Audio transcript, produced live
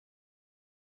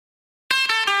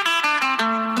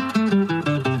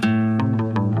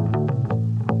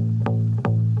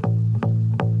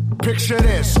Picture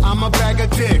this, I'm a bag of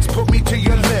dicks, put me to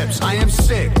your lips. I am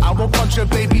sick, I will punch a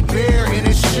baby bear in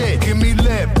his shit. Give me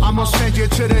lip, I'ma send you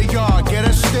to the yard. Get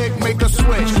a stick, make a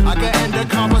switch. I can end the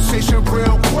conversation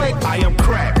real quick. I am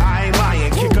crack, I ain't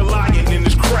lying. Kick a lion in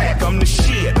this crack, I'm the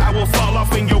shit. I will fall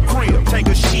off in your crib, take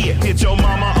a shit. Hit your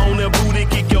mama on the booty,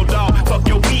 kick your dog, fuck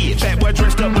your bitch. That boy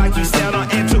dressed up like you Santa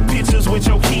and took pictures with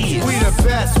your kids. We the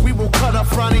best, we will cut a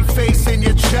frowny face in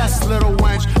your chest, little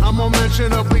wench. I'm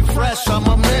unmentionably fresh, I'm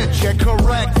a mensch. Get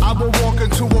correct, I will walk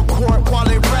into a court while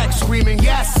they wreck, screaming,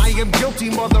 yes, I am guilty,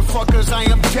 motherfuckers, I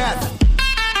am death.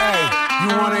 Hey,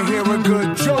 you wanna hear a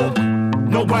good joke?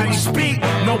 Nobody speak,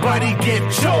 nobody get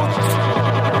choked.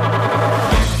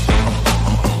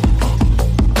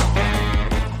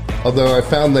 Although I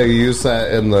found they use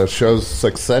that in the show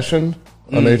Succession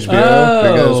on HBO. Do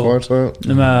you guys watch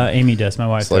that? Amy does, my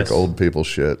wife. It's like does. old people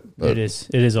shit. It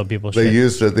is old people shit. They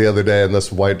used it the other day, and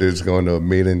this white dude's going to a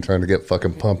meeting trying to get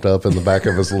fucking pumped up in the back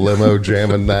of his limo,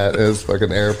 jamming that in his fucking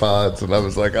AirPods, and I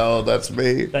was like, oh, that's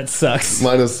me. That sucks.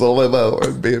 Minus the limo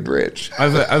or being rich.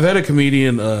 I've had a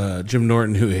comedian, Jim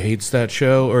Norton, who hates that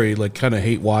show, or he like kind of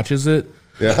hate watches it.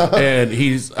 Yeah. And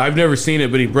I've never seen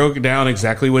it, but he broke it down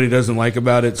exactly what he doesn't like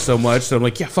about it so much. So I'm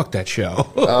like, yeah, fuck that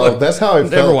show. Oh, that's how I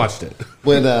felt. Never watched it.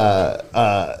 When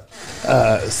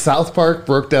South Park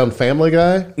broke down Family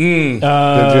Guy. Did you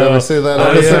ever see that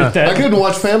episode? Yeah. I couldn't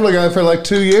watch Family Guy for like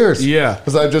 2 years. Yeah.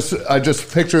 Because I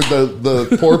just pictured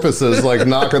the porpoises like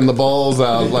knocking the balls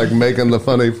out, like making the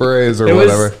funny phrase or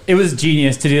whatever. It was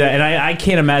genius to do that, and I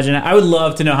can't imagine it. I would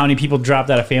love to know how many people dropped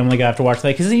out of Family Guy after watching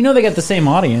that, because you know they got the same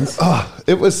audience.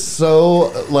 It was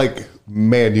so like,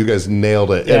 man, you guys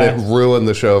nailed it. Yeah. And it ruined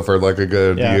the show for like a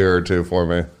good year or two for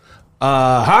me.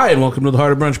 Hi, and welcome to the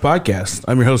Heart of Brunch podcast.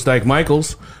 I'm your host, Dyke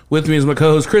Michaels. With me is my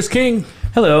co-host, Chris King.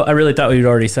 Hello. I really thought we'd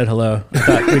already said hello. I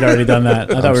thought we'd already done that.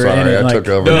 I thought we were sorry, in it. I took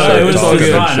over. No, it was all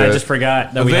good. fun. I just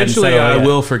forgot that Eventually, we hadn't said I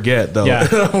will forget, though. Yeah.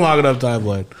 Long enough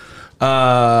timeline.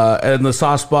 And the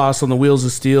sauce boss on the wheels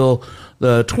of steel,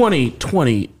 the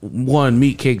 2021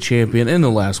 Meat Cake champion and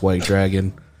the last White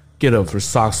Dragon. Get up for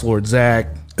Socks Lord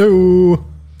Zach. Ooh.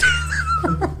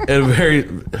 And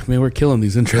we're killing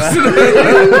these intros.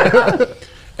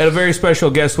 And a very special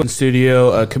guest in the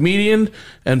studio, a comedian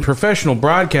and professional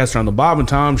broadcaster on the Bob and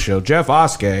Tom Show, Jeff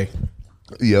Oskey.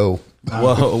 Yo.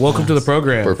 Well, welcome to the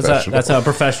program. That's how a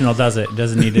professional does it. It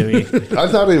doesn't need to be. I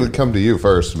thought he would come to you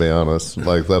first, to be honest.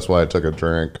 Like, that's why I took a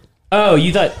drink. Oh,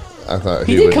 you thought... I thought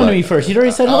He did come to me first. He'd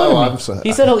already said hello to me.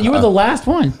 He said hello. You were the last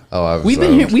one. We've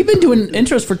been doing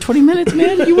intros for 20 minutes,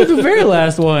 man. You were the very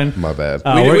last one. My bad.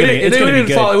 We didn't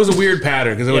follow. It was a weird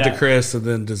pattern because I went to Chris and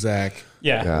then to Zach.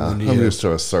 Yeah. I'm used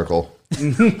to a circle.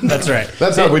 That's right.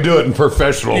 That's how we do it in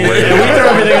professional radio. We throw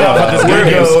everything off at this We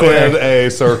goddamn go square. in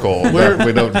a circle.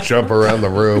 We don't jump around the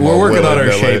room. We're working on our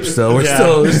willy-nilly. shapes, though.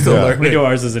 We're still learning. We do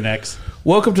ours as an X.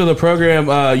 Welcome to the program.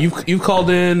 You've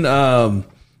called in.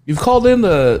 You've called in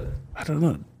the. I don't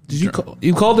know. You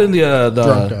called in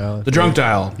the drunk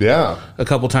dial. Yeah. A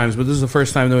couple times, but this is the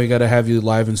first time that we got to have you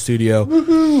live in studio.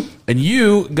 Woo-hoo. And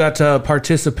you got to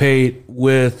participate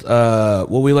with what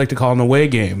we like to call an away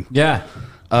game. Yeah.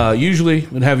 Usually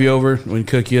we'd have you over, we'd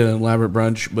cook you an elaborate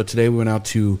brunch, but today we went out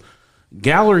to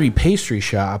Gallery Pastry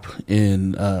Shop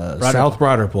in South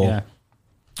Broderpool. Yeah.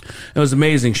 It was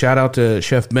amazing. Shout out to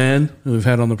Chef Ben, who we've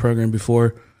had on the program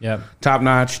before. Yep. Top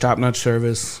notch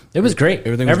service. It was great.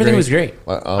 Everything was great.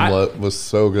 My omelet was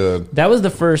so good. That was the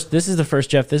first. This is the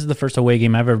first, Jeff. This is the first away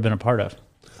game I've ever been a part of.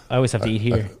 I always have to eat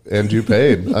here. And you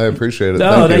paid. I appreciate it.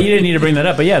 No, you didn't need to bring that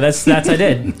up. But yeah, that's I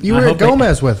did. You were at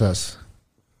Gomez with us.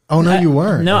 Oh no, you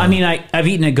weren't. No, I mean I've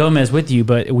eaten at Gomez with you,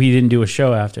 but we didn't do a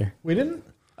show after. We didn't.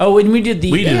 Oh, when we did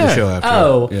the show after.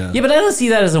 Oh, yeah, but I don't see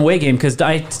that as an away game because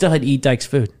I still had to eat Dyke's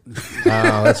food. Oh,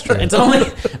 that's true. It's only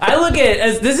I look at it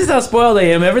as this is how spoiled I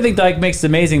am. Everything Dyke makes is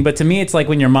amazing, but to me, it's like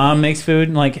when your mom makes food,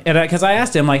 and like, because I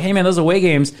asked him like, "Hey man, those away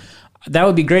games, that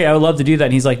would be great. I would love to do that."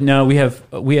 And he's like, "No, we have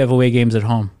away games at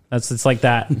home. It's like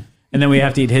that." And then we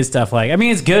have to eat his stuff. Like, I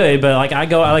mean, it's good, but like I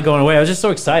like going away. I was just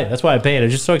so excited. That's why I paid. I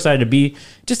was just so excited to be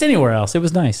just anywhere else. It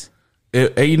was nice.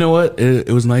 You know what? It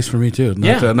was nice for me too.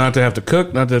 Not to have to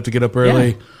cook, not to have to get up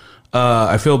early. Yeah.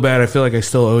 I feel bad. I feel like I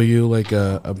still owe you like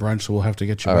a brunch, so we'll have to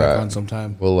get you back on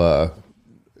sometime. We'll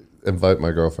invite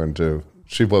my girlfriend too.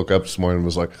 She woke up this morning and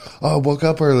was like, "Oh, woke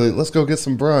up early. Let's go get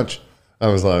some brunch." I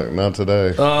was like, "Not today."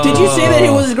 Did you say that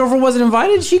his girlfriend wasn't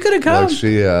invited? She could have come.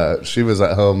 Like she was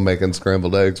at home making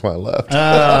scrambled eggs when I left.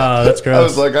 Oh, that's gross. I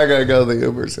was like, I gotta go. The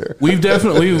Uber's here. We've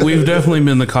definitely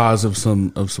been the cause of some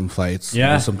fights.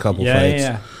 Yeah, some couple fights.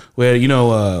 Yeah. We had,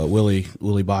 Willie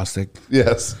Bostic.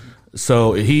 Yes.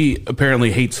 So he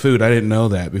apparently hates food. I didn't know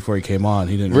that before he came on.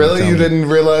 He didn't Really? You didn't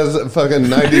realize that fucking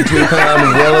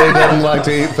 92-pound Willie doesn't like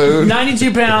to eat food?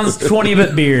 92 pounds,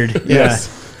 20-bit beard. Yes.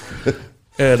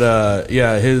 And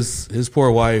his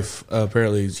poor wife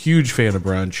apparently is a huge fan of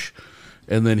brunch.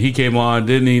 And then he came on,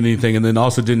 didn't eat anything, and then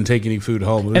also didn't take any food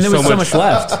home. And there was so much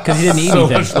left because he didn't eat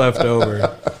anything. So much left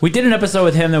over. We did an episode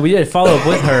with him that we did a follow up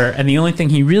with her, and the only thing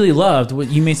he really loved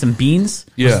was you made some beans.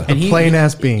 Yeah, and plain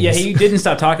ass beans. Yeah, he didn't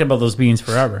stop talking about those beans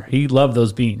forever. He loved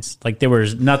those beans. Like there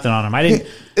was nothing on them. I didn't.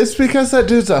 It's because that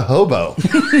dude's a hobo.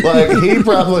 Like he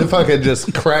probably fucking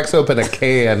just cracks open a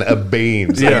can of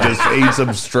beans and just eats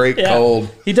them straight cold.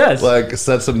 He does. Like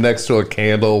sets them next to a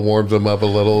candle, warms them up a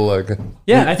little. Like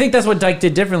I think that's what Dyke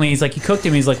did differently. He's like he cooked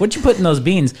him. He's like, "What'd you put in those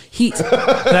beans?" Heat.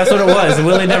 That's what it was.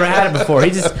 Willie never had it before.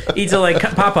 He just eats it like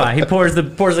Popeye. He pours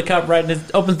the cup right in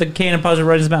opens the can and pours it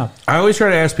right in his mouth. I always try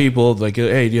to ask people like,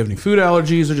 "Hey, do you have any food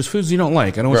allergies or just foods you don't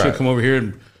like?" I don't want you to come over here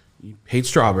and you hate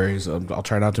strawberries. I'll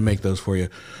try not to make those for you.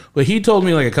 But he told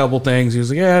me like a couple things. He was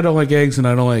like, "Yeah, I don't like eggs and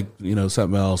I don't like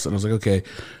something else." And I was like, "Okay."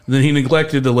 And then he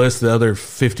neglected to list the other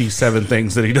 57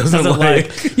 things that he doesn't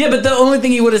like. Yeah, but the only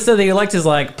thing he would have said that he liked is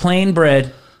like plain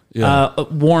bread,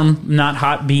 warm, not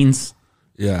hot beans.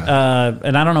 Yeah.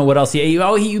 And I don't know what else he ate.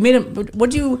 Oh, you made him.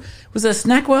 Was it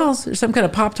Snack Wells or some kind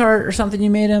of Pop-Tart or something you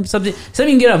made him? Something you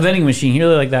can get on a vending machine. He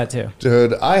really like that too.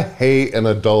 Dude, I hate an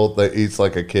adult that eats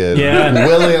like a kid. Yeah.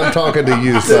 Willie, I'm talking to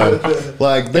you, son.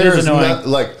 Like, there's not,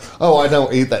 like, oh, I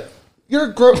don't eat that. You're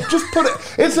gross. Just put it.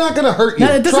 It's not going to hurt you.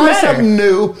 No, it doesn't Try matter. something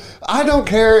new. I don't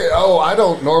care. Oh, I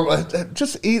don't normally.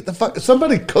 Just eat the fuck.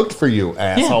 Somebody cooked for you,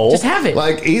 asshole. just have it.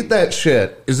 Like, eat that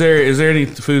shit. Is there any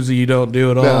foods that you don't do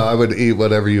at all? No, I would eat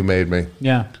whatever you made me.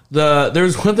 Yeah.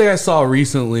 There's one thing I saw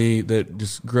recently that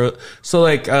just so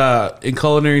like in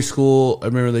culinary school, I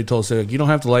remember they told us like, you don't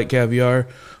have to like caviar,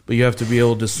 but you have to be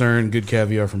able to discern good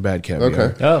caviar from bad caviar.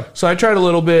 Okay. Oh. So I tried a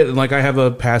little bit, and like I have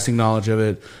a passing knowledge of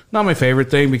it. Not my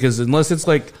favorite thing because unless it's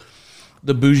like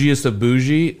the bougiest of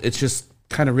bougie, it's just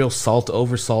kind of real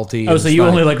over salty. Oh, so you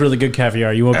only like really good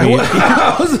caviar. You won't be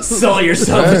sell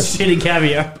yourself with shitty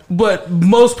caviar. But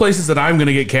most places that I'm going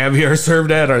to get caviar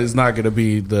served at is not going to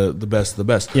be the best of the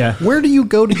best. Yeah. Where do you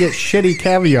go to get shitty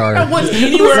caviar? Anywhere.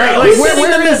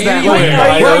 Where is that?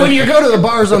 Well, when you go to the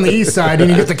bars on the east side and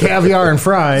you get the caviar and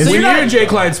fries. So When you're at J.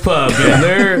 Clyde's Pub,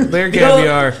 their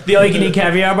caviar. The all-you-can-eat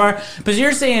caviar bar. But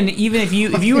you're saying even if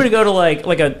you were to go to like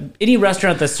any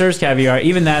restaurant that serves caviar,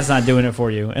 even that's not doing it for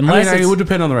you. Unless it would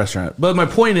depend on the restaurant. But my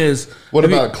point is... What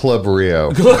about Club Rio?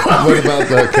 What about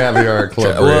the caviar at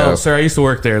Club Rio? Well, sir, I used to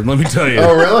work there. And let me tell you.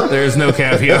 Oh, really? There's no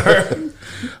caviar.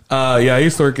 I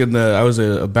used to work I was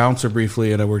a bouncer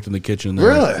briefly, and I worked in the kitchen there.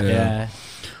 Really? Yeah.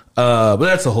 But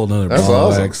that's a whole nother That's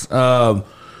awesome.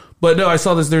 But no, I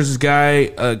saw there's this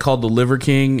guy called the Liver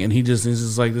King, and he's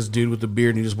just like this dude with a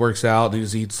beard, and he just works out, and he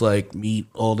just eats like meat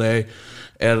all day.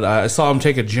 And I saw him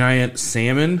take a giant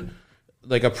salmon,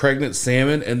 like a pregnant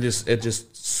salmon, and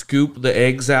just scoop the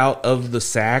eggs out of the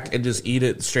sack and just eat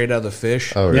it straight out of the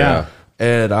fish. Oh, yeah.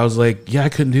 And I was like, I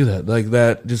couldn't do that. Like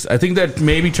that, I think that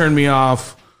maybe turned me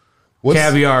off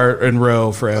caviar and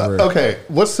roe forever. Okay,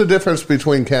 what's the difference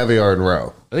between caviar and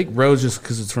roe? I think roe's just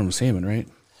because it's from a salmon, right?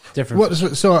 Different. What,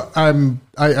 so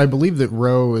I believe that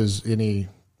roe is any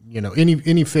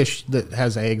fish that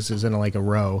has eggs is in like a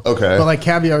roe. Okay. But like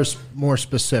caviar is more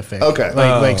specific. Okay.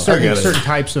 Like certain get it.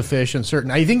 types of fish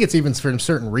and I think it's even from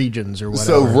certain regions or whatever.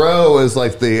 So roe is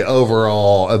like the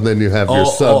overall, and then you have your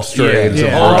substrates.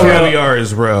 yeah. of All roe. caviar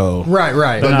is roe.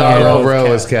 Right. But not all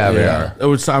roe is caviar.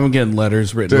 I'm getting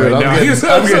letters written Dude, right now.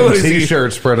 I'm getting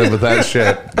T-shirts printed with that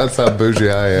shit. That's how bougie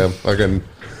I am.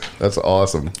 That's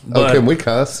awesome. Can we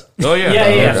cuss? Oh yeah,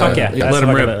 Yeah. Fuck yeah. Let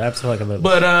them rip. Absolutely.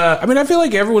 But I feel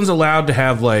like everyone's allowed to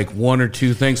have like one or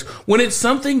two things. When it's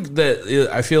something that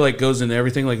I feel like goes into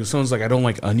everything, like if someone's like, I don't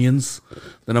like onions,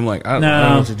 then I'm like, I don't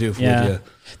know what to do for you.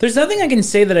 There's nothing I can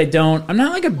say that I don't. I'm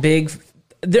not like a big.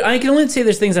 I can only say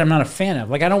there's things that I'm not a fan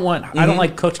of. Like I don't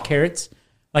like cooked carrots.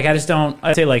 Like I just don't.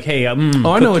 I say like, hey, I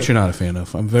know what you're not a fan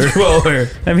of. I'm very well aware.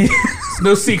 I mean,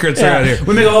 no secrets around here.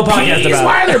 We make a whole podcast about it.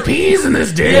 Why are there peas in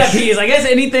this dish? Yeah, peas. I guess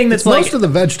anything that's like most of the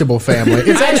vegetable family.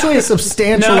 It's actually a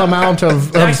substantial amount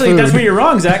of actually, food. that's where you're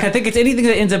wrong, Zach. I think it's anything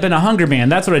that ends up in a Hungry Man.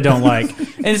 That's what I don't like,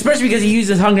 and especially because he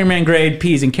uses Hungry Man grade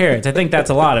peas and carrots. I think that's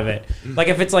a lot of it. Like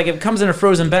if it comes in a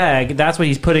frozen bag, that's what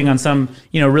he's putting on some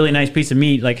really nice piece of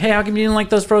meat. Like, hey, how come you didn't like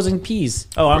those frozen peas?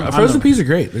 Oh, frozen peas are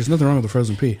great. There's nothing wrong with the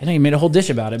frozen pea. I know you made a whole dish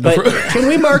about it, but Can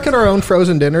we market our own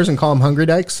frozen dinners and call them Hungry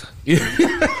Dykes? I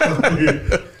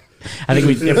think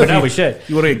we should.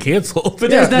 You want to get canceled?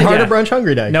 But Yeah, there's Harder Brunch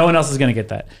Hungry Dyke. No one else is going to get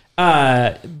that.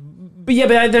 But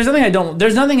there's nothing I don't.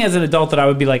 There's nothing as an adult that I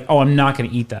would be like, oh, I'm not going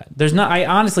to eat that. There's not. I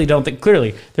honestly don't think.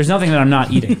 Clearly, there's nothing that I'm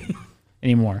not eating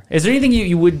anymore. Is there anything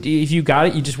you would, if you got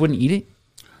it, you just wouldn't eat it?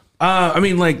 I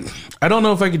mean, like, I don't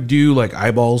know if I could do like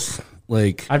eyeballs.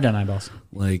 Like I've done eyeballs.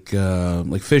 Like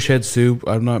fish head soup.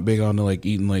 I'm not big on like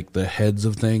eating like the heads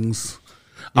of things.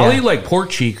 I'll eat like pork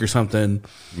cheek or something,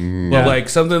 but like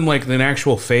something like an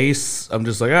actual face, I'm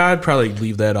just like, I'd probably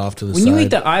leave that off to the side. When you eat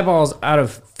the eyeballs out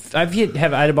of,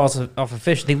 have eyeballs off of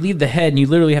fish, they leave the head and you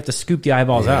literally have to scoop the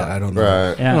eyeballs out. I don't know.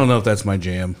 Right. Yeah. I don't know if that's my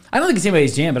jam. I don't think it's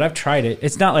anybody's jam, but I've tried it.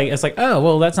 It's not like, it's like, oh,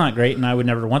 well, that's not great and I would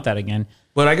never want that again.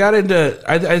 But I got into,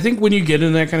 I think when you get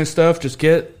into that kind of stuff, just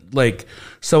get like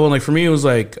someone, like for me, it was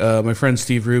like my friend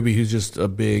Steve Ruby, who's just a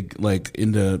big,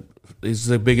 he's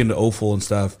big into offal and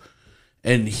stuff.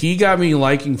 And he got me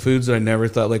liking foods that I never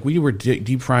thought, like we were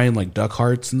deep frying like duck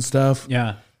hearts and stuff.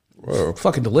 Yeah. Whoa.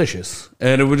 Fucking delicious.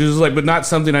 And it was just like, but not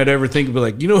something I'd ever think of,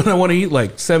 like, you know what, I want to eat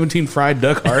like 17 fried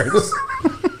duck hearts.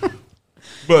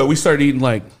 But we started eating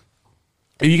like,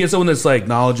 if you get someone that's like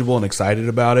knowledgeable and excited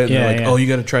about it, and they're like, oh, you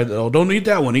got to try that. Oh, don't eat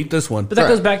that one. Eat this one. But that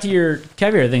goes back to your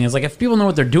caviar thing. Is like if people know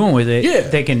what they're doing with it, Yeah.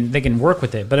 they can work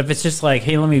with it. But if it's just like,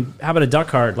 hey, how about a duck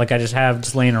heart? Like I just have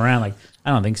just laying around. Like I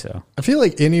don't think so. I feel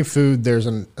like any food, there's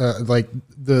an like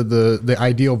the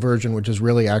ideal version, which is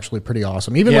really actually pretty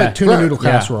awesome. Even like tuna noodle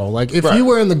casserole. Like if you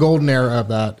were in the golden era of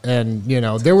that, and you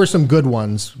know there were some good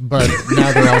ones, but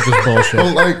now they're all just bullshit.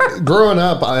 Well, like growing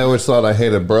up, I always thought I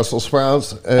hated Brussels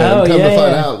sprouts, and come to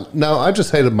find out, no, I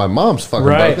just hated my mom's fucking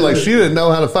Brussels. Like she didn't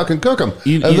know how to fucking cook them,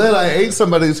 and then I ate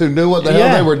somebody who knew what the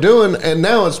hell they were doing, and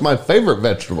now it's my favorite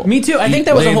vegetable. Me too. I think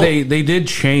that was they did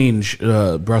change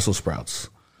Brussels sprouts.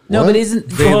 No, but isn't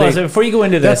so before you go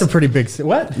into this? That's a pretty big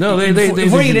what? No, they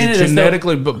before you get into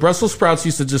genetically, but Brussels sprouts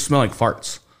used to just smell like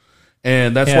farts.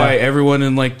 And that's why everyone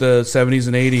in like the 70s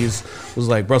and 80s was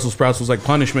like Brussels sprouts was like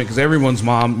punishment because everyone's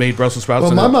mom made Brussels sprouts.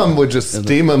 Well, my mom would just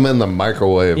steam them in the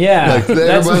microwave. Yeah, like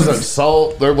there wasn't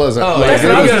salt. There wasn't. That's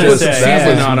what I was gonna say.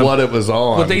 That was what it was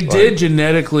on. But they did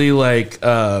genetically like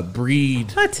breed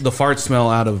the fart smell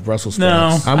out of Brussels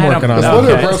sprouts. No, I'm working on that. What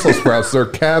are Brussels sprouts? They're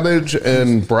cabbage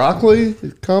and broccoli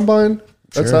combined.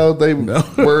 That's how they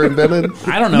were invented.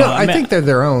 I don't know. No, I think they're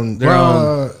their own.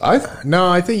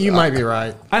 I think you might be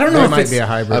right. I don't know. It might be a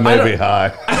hybrid. I may be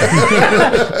high.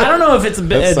 I don't know if it's a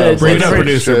bit. Bring it up,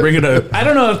 producer. Bring it up. I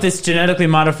don't know if this genetically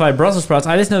modified Brussels sprouts.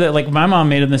 I just know that like my mom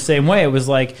made them the same way. It was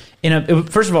like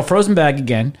first of all frozen bag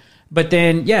again. But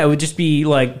then, it would just be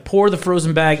like pour the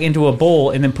frozen bag into a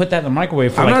bowl and then put that in the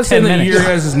microwave for like 10 minutes. I'm not saying that your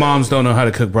guys' moms don't know how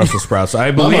to cook Brussels sprouts.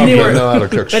 I believe they know how to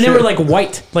cook shit. And they were like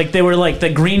white. Like they were like the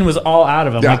green was all out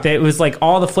of them. Yeah. Like it was like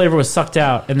all the flavor was sucked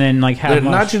out and then like they're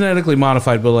not genetically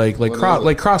modified, but like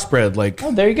crossbred. Like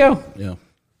there you go. Yeah.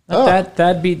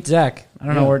 That beat Zach. I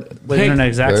don't know where the internet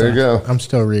exactly. There you go. I'm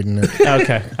still reading it.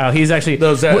 Okay. Oh, he's actually.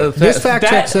 This fact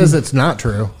check says it's not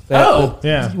true.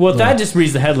 Yeah. Well, that just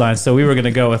reads the headlines, so we were going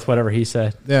to go with whatever he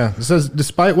said. Yeah. It says,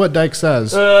 despite what Dyke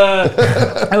says.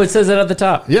 Oh, it says it at the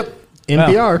top. Yep.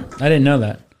 NPR. Wow. I didn't know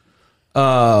that.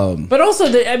 But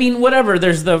also, whatever.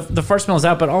 There's the fart smells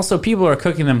out, but also people are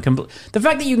cooking them. The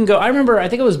fact that you can go. I remember. I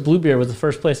think it was Bluebeard was the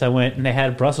first place I went, and they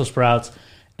had Brussels sprouts,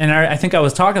 and I think I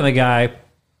was talking to the guy.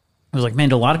 I was like, man,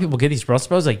 do a lot of people get these Brussels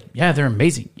sprouts? Like, yeah, they're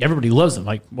amazing. Everybody loves them.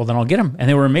 Like, well, then I'll get them, and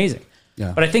they were amazing.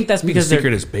 Yeah. But I think that's because the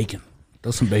secret is bacon.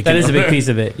 Throw some bacon. That is a big piece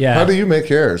of it. Yeah. How do you make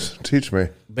yours? Teach me.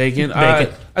 Bacon. I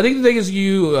think the thing is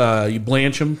you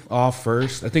blanch them off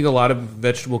first. I think a lot of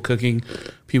vegetable cooking,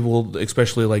 people,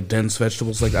 especially like dense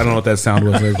vegetables, like I don't know what that sound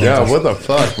was. Yeah, what the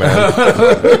fuck, man?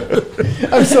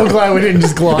 I'm so glad we didn't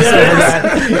just gloss over that.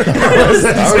 I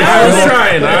was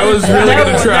trying. I was really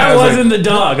going to try. That wasn't the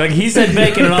dog. Like he said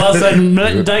bacon, and all of a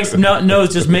sudden Dyke's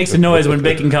nose just makes a noise when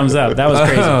bacon comes up. That was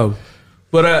crazy.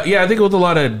 But I think with a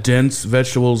lot of dense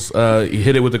vegetables, you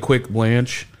hit it with a quick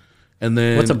blanch, and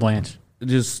then what's a blanch?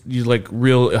 Just you like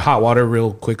real hot water,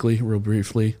 real quickly, real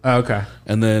briefly. Oh, okay.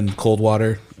 And then cold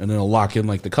water, and then it'll lock in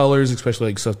like the colors, especially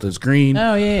like stuff that's green.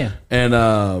 Oh yeah. And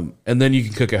then you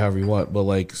can cook it however you want. But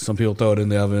like some people throw it in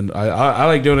the oven. I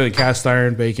like doing it in cast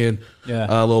iron, bacon,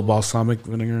 a little balsamic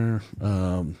vinegar,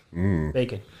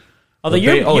 bacon. Although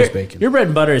your bread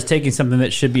and butter is taking something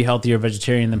that should be healthier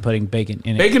vegetarian than putting bacon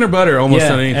in it. Bacon or butter, almost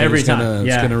on anything. Every time.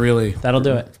 It's gonna really that'll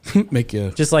do it. Make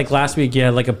you just like last week. You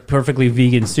had like a perfectly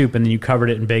vegan soup, and then you covered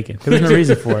it in bacon. There was no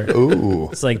reason for it. Ooh,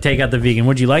 it's like take out the vegan.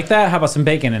 Would you like that? How about some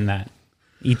bacon in that?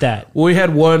 Eat that. Well, we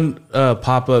had one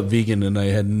pop-up vegan, and I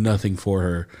had nothing for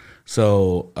her.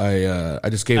 So I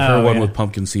just gave her one with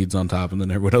pumpkin seeds on top, and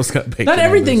then everyone else got bacon. Not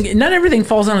everything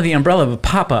falls under the umbrella of a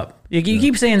pop-up. You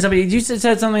keep saying somebody. You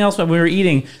said something else when we were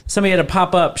eating. Somebody had a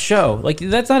pop-up show. Like,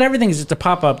 that's not everything. Is just a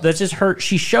pop-up. That's just her.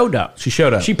 She showed up. She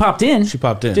popped in.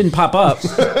 Didn't pop up.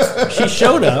 She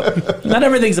showed up. Not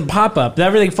everything's a pop-up. Not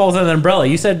everything falls under the umbrella.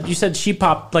 You said she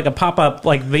popped like a pop-up,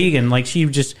 like vegan. Like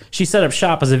she set up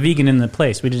shop as a vegan in the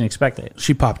place. We didn't expect it.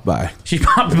 She popped by. She could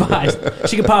pop up.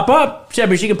 She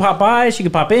could pop by. She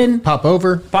could pop in. Pop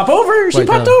over. She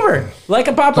popped over. Like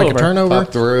a pop over. Like a turnover.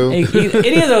 Pop through.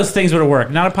 Any of those things would have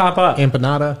worked. Not a pop-up.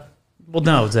 Empanada. Well,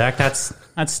 no, Zach, that's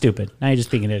stupid. Now you're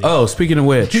just being an idiot. Oh, speaking of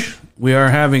which, we are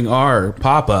having our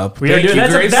pop-up. That's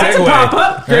a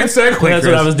pop-up. Great segue. That's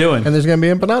what I was doing. And there's going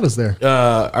to be empanadas there.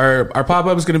 Our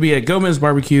pop-up is going to be at Gomez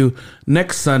Barbecue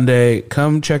next Sunday.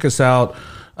 Come check us out.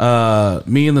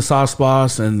 Me and the Sauce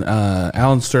Boss and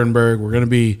Alan Sternberg. We're going to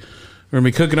be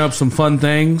cooking up some fun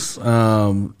things.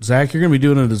 Zach, you're going to be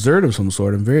doing a dessert of some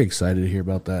sort. I'm very excited to hear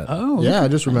about that. Oh, yeah. I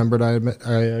just remembered I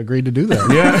agreed to do that.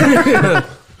 Yeah.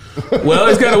 Well,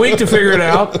 he's got a week to figure it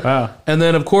out. Wow. And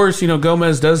then, of course,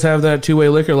 Gomez does have that 2-way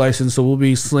liquor license, so we'll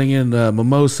be slinging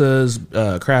mimosas,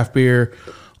 craft beer,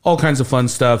 all kinds of fun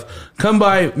stuff. Come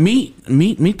by, meet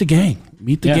the gang.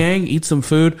 Meet the gang, eat some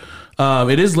food.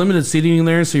 It is limited seating in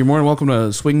there, so you're more than welcome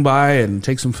to swing by and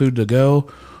take some food to go.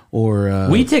 Or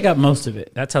we take up most of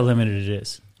it. That's how limited it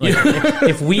is. Like,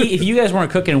 if you guys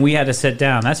weren't cooking and we had to sit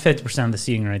down, that's 50% of the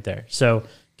seating right there. So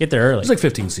get there early. It's like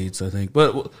 15 seats, I think.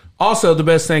 But also, the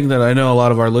best thing that I know a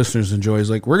lot of our listeners enjoy is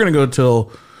we're going to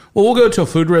go we'll go till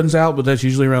food runs out, but that's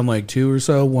usually around 2 or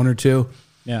so, 1 or 2.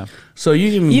 Yeah. So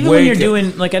you can even when you're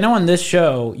doing I know on this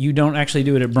show you don't actually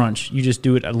do it at brunch. You just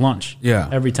do it at lunch. Yeah.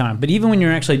 Every time. But even when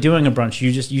you're actually doing a brunch,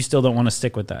 you still don't want to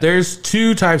stick with that. There's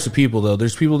 2 types of people though.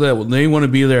 There's people that they want to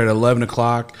be there at 11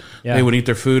 o'clock. Yeah. They would eat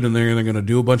their food and they're going to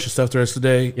do a bunch of stuff the rest of the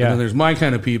day. Yeah. And then there's my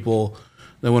kind of people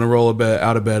that want to roll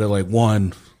out of bed at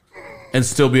 1 and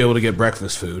still be able to get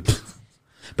breakfast food.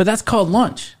 But that's called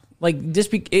lunch.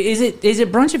 Is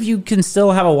it brunch if you can still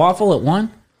have a waffle at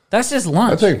 1? That's just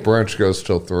lunch. I think brunch goes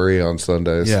till 3 on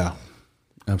Sundays. Yeah,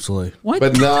 absolutely. What?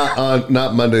 But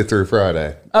not Monday through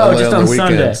Friday. Oh, just on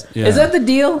Sunday. Yeah. Is that the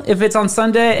deal? If it's on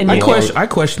Sunday and I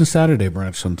question Saturday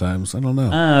brunch sometimes. I don't know.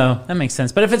 Oh, that makes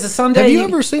sense. But if it's a Sunday, have you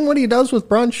ever seen what he does with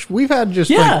brunch? We've had just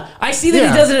I see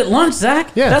that he does it at lunch,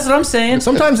 Zach. Yeah, that's what I'm saying.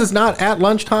 Sometimes it's not at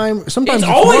lunchtime. Sometimes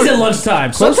it's always at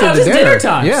lunchtime. Sometimes it's dinner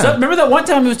time. Yeah. So, remember that one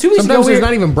time it was 2 weeks ago. Sometimes there's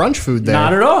not even brunch food there.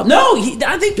 Not at all. No,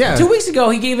 I think 2 weeks ago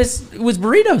he gave us it was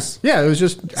burritos. Yeah, it was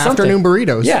just afternoon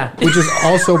burritos. Yeah, which is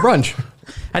also brunch.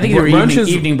 I think they're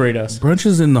evening burritos. Brunch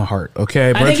is in the heart,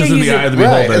 okay? Brunch is in the eye of the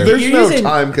beholder. Right. There's no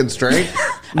time constraint.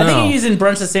 I think you're using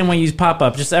brunch the same way you use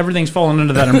pop-up. Just everything's falling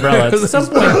under that umbrella.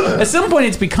 At some point,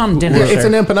 it's become dinner. Yeah, it's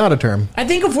an empanada term. I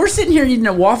think if we're sitting here eating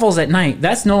waffles at night,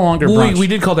 that's no longer brunch. We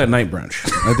did call that night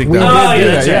brunch. I think we did.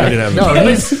 That's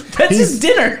just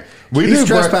dinner. He's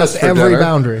trespassed every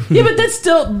boundary. Yeah, but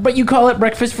but you call it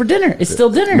breakfast for dinner. It's still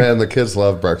dinner. Man, the kids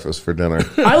love breakfast for dinner.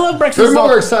 I love breakfast. They're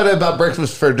more excited about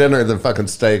breakfast for dinner than fucking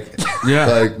steak.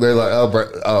 Yeah. They're like,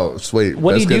 oh, sweet.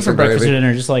 What do you do for breakfast for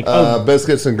dinner? Just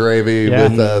biscuits and gravy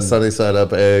with sunny side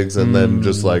up eggs and then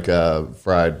just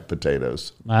fried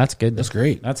potatoes. Wow, that's good. That's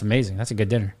great. That's amazing. That's a good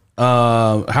dinner.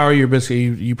 How are your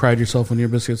biscuits? You pride yourself on your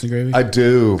biscuits and gravy? I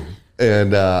do.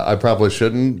 And I probably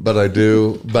shouldn't, but I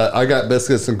do. But I got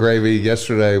biscuits and gravy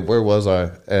yesterday. Where was I?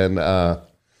 And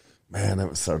man, it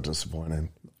was so disappointing.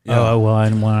 Yeah. Oh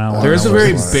well, there is a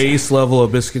very base level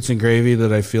of biscuits and gravy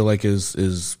that I feel like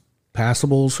is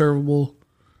passable, servable.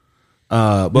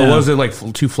 But was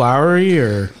it too floury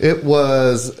or? It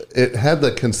had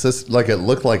the it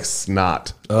looked like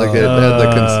snot. It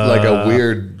had a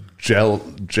weird gel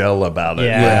about it.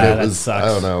 Yeah, it was. Sucks. I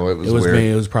don't know. It was weird.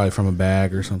 It was probably from a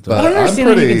bag or something. I don't understand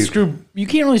how you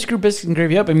can't really screw biscuits and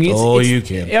gravy up. I mean, you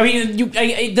can. I mean,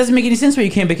 it doesn't make any sense why you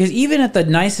can, because even at the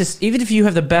nicest, even if you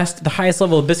have the highest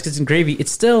level of biscuits and gravy,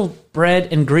 it's still bread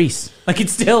and grease.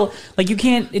 It's still you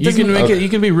can't. It doesn't make it. You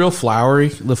can be real floury.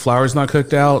 The flour's not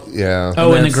cooked out. Yeah.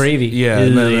 Oh, and the gravy. Yeah,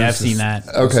 I've seen that.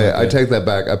 Okay, I take that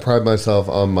back. I pride myself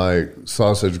on my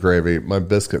sausage gravy. My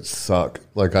biscuits suck.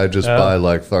 I just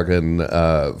buy fucking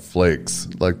flakes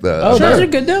like that. Oh, those are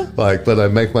good though. But I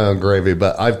make my own gravy.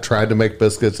 But I've tried to make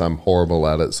biscuits. I'm horrible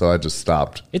at it, so I just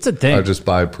stopped. It's a thing. I just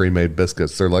buy pre-made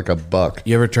biscuits. They're like $1.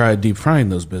 You ever tried deep frying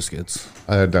those biscuits?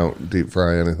 I don't deep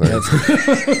fry anything.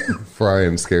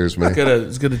 Frying scares me.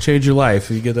 It's gonna change your life.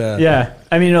 You get that. Yeah,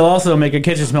 I mean, it'll also make your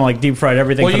kitchen smell like deep fried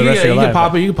everything for the rest of your life.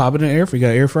 You can pop it in an air fryer. You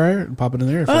got an air fryer? Pop it in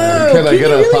the air fryer. Can I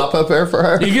get a pop-up air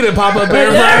fryer? You get a pop-up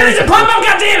air fryer. It's a pop-up,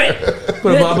 goddammit!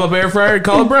 Put a pop-up air fryer and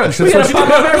call it brunch. We got a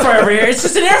pop-up air fryer over here. It's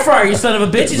just an air fryer, you son of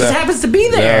a bitch. It just happens to be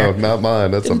there. No, not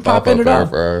mine. That's a pop-up air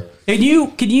fryer.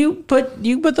 Can you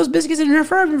put those biscuits in an air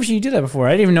fryer? I've never seen you do that before.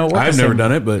 I didn't even know. I've never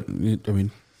done it, but I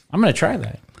mean, I'm gonna try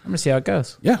that. I'm gonna see how it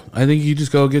goes. Yeah, I think you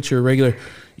just go get your regular.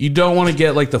 You don't want to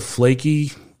get like the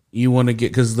flaky. You want to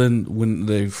get because then when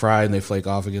they fry and they flake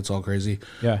off, it gets all crazy.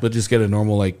 Yeah, but just get a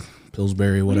normal like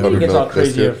Pillsbury, whatever. It gets all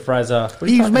crazy. It fries off.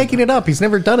 He's making it up. He's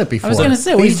never done it before. I was going to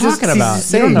say, what are you talking about?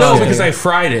 No, because I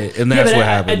fried it, and that's what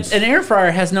happens. An air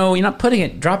fryer has no. You're not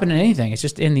dropping it in anything. It's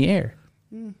just in the air.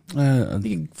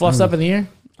 You fluffs up in the air.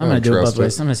 I'm going to do it both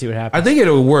ways. I'm going to see what happens. I think it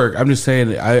would work. I'm just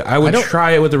saying, I would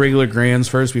try it with the regular Grands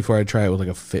first before I try it with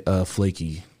like a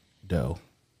flaky dough.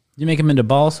 You make them into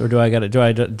balls, or do I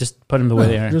just put them the way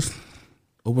they are? Just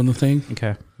open the thing.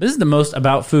 Okay. This is the most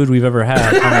about food we've ever had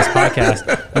on this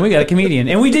podcast, and we got a comedian,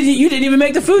 and you didn't even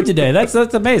make the food today. That's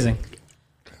amazing.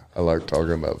 I like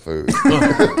talking about food.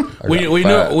 we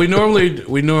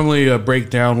normally break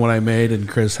down what I made, and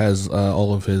Chris has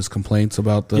all of his complaints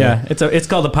about the. Yeah, it's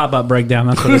called the pop-up breakdown.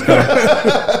 That's what it's called.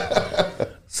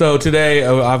 So today,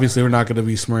 obviously, we're not going to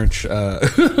besmirch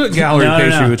Gallery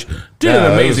Pastry, which did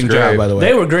an amazing job, by the way.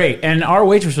 They were great, and our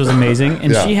waitress was amazing,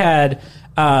 and she had.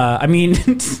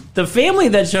 The family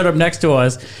that showed up next to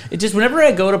us, it just whenever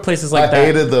I go to places like that. I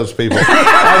hated those people.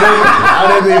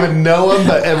 I didn't even know them,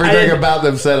 but everything about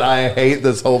them said, I hate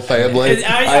this whole family.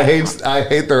 I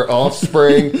hate their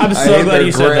offspring. I'm so glad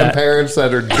you said that. I hate their grandparents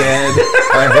that are dead.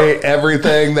 I hate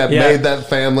everything that made that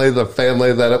family the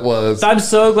family that it was. I'm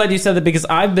so glad you said that because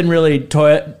I've been really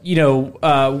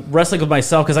wrestling with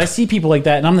myself because I see people like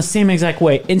that and I'm the same exact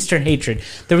way. Instant hatred.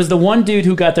 There was the one dude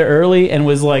who got there early and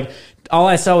was like, all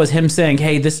I saw was him saying,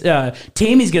 "Hey, this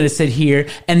Tammy's gonna sit here,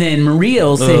 and then Maria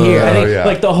will sit here." I think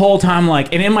like the whole time,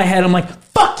 like, and in my head, I'm like,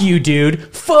 "Fuck you,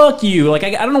 dude! Fuck you!" Like,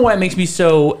 I don't know why it makes me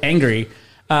so angry.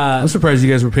 I'm surprised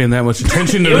you guys were paying that much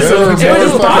attention to this. It was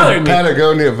bothering me.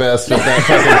 Patagonia vest at that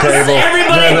fucking table.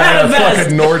 Everybody had a vest.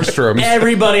 Fucking Nordstrom's.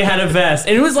 Everybody had a vest,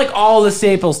 and it was like all the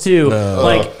staples too.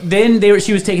 Like then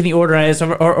she was taking the order, and I just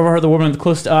overheard the woman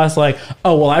close to us like,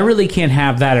 "Oh well, I really can't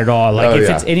have that at all. Like if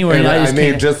it's anywhere, I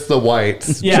need just the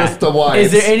whites. Yeah. Just the whites.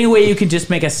 Is there any way you can just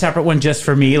make a separate one just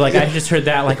for me? Like I just heard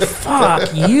that. Like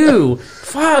fuck you,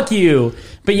 fuck you."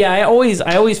 But yeah, I always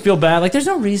feel bad. Like there's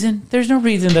no reason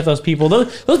that those people don't.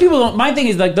 My thing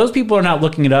is like those people are not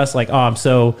looking at us like, oh, I'm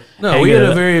so. No, we had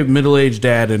a very middle-aged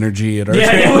dad energy at our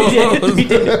table. Yeah, we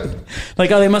did.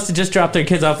 Like, oh, they must have just dropped their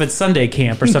kids off at Sunday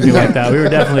camp or something like that. We were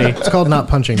definitely. It's called not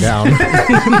punching down.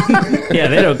 Yeah,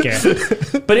 they don't care.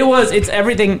 But it's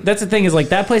everything. That's the thing is like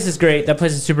that place is great. That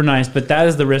place is super nice. But that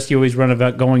is the risk you always run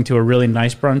about going to a really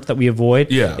nice brunch that we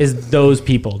avoid. Yeah, is those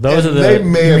people. They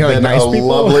may have been nice people?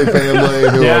 Lovely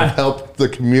family. Who have helped the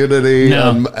community,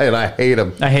 and I hate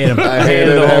them. I hate them. I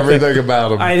hated everything about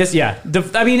them.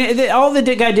 All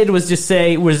the guy did was just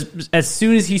say as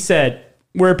soon as he said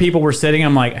where people were sitting,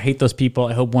 I'm like, I hate those people.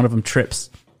 I hope one of them trips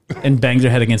and bangs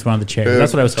their head against one of the chairs.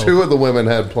 That's what I was hoping. 2 of the women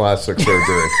had plastic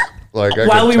surgery. Like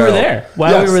while we were there,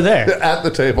 at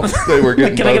the table, they were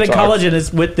getting. Can I get a collagen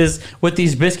with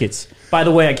these biscuits? By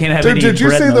the way, I can't have any. Did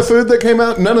you see the food that came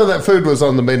out? None of that food was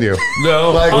on the menu.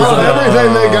 No,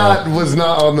 everything they got was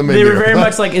not on the menu. They were very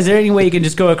much like, is there any way you can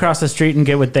just go across the street and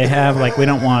get what they have? Like, we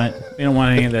don't want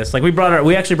any of this. Like, we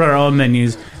actually brought our own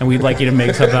menus, and we'd like you to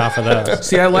make something off of those.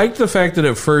 See, I liked the fact that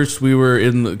at first we were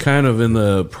in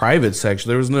the private section.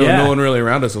 There was no one really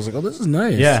around us. I was like, oh, this is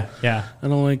nice. Yeah. I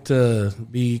don't like to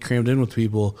be crammed in with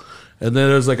people. And then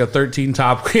there was like a 13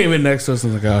 top came in next to us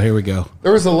and like, oh, here we go.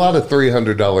 There was a lot of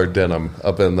 $300 denim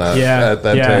up in that at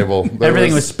that table.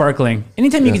 Everything was sparkling.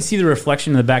 Anytime you can see the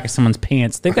reflection in the back of someone's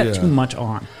pants, they've got too much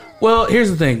on. Well,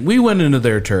 here's the thing: we went into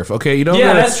their turf. Okay, you don't.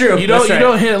 That's true. You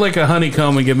don't hit like a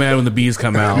honeycomb and get mad when the bees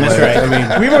come out. That's right.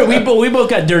 I mean, we both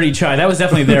got dirty chai. That was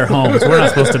definitely their homes. We're not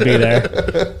supposed to be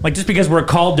there. Like just because we're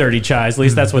called dirty chais, at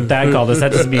least that's what Dad called us.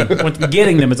 That doesn't mean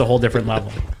getting them is a whole different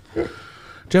level.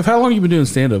 Jeff, how long have you been doing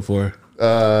stand-up for?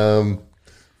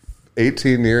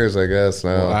 18 years, I guess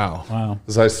now. Wow.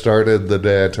 Because I started the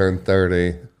day I turned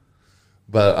 30,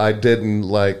 but I didn't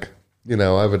I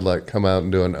would come out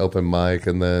and do an open mic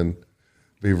and then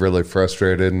be really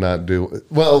frustrated and not do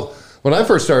well. When I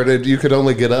first started, you could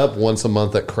only get up once a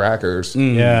month at Crackers.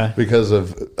 Yeah. Because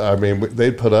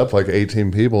they'd put up like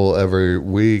 18 people every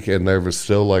week, and there was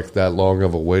still like that long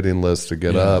of a waiting list to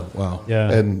get up. Wow. Yeah.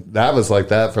 And that was like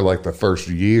that for like the first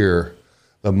year.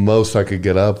 The most I could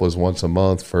get up was once a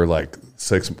month for like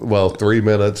 3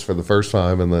 minutes for the first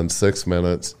time and then 6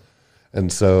 minutes.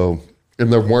 And so, and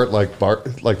there weren't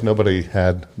nobody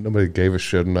gave a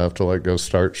shit enough to like go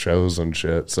start shows and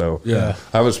shit. So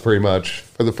I was pretty much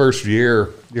for the first year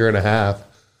and a half.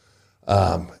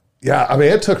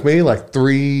 It took me like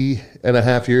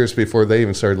 3.5 years before they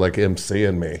even started like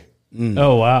emceeing me.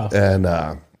 Oh, wow. And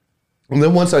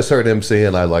then once I started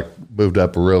emceeing, I like moved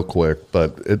up real quick,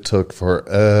 but it took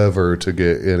forever to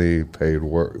get any paid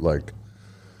work. Like,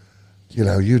 you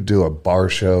know, you do a bar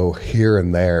show here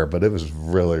and there, but it was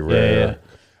really rare. Yeah.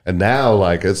 And now,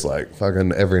 like, it's like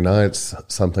fucking every night's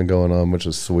something going on, which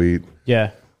is sweet.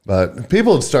 Yeah. But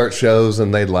people would start shows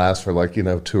and they'd last for like,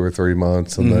 2 or 3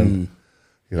 months. And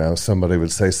then, somebody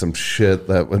would say some shit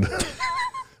that would...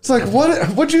 It's like,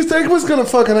 what'd you think was going to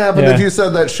fucking happen if you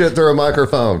said that shit through a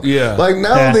microphone? Yeah. Like,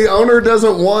 now the owner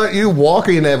doesn't want you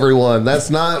walking everyone. That's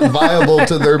not viable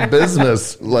to their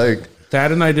business. Like...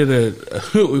 Thad and I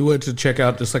we went to check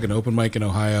out just like an open mic in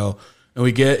Ohio, and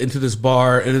we get into this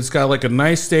bar, and it's got like a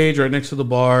nice stage right next to the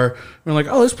bar. We're like,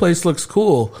 oh, this place looks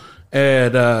cool.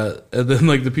 And then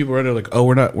like the people around there are like, oh,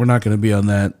 we're not going to be on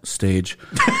that stage.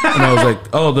 And I was like,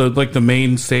 oh, the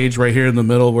main stage right here in the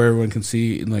middle where everyone can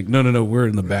see. And like, no, we're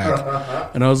in the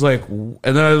back. And I was like, and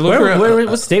then I looked around.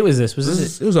 What state was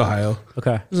this? It was Ohio.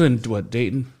 Okay. It was in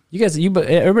Dayton.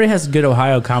 Everybody has good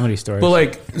Ohio comedy stories. But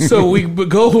like, so we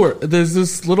go, there's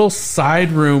this little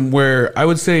side room where I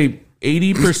would say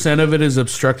 80% of it is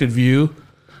obstructed view.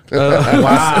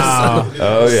 Wow.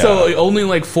 Oh, yeah. So only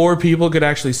like 4 people could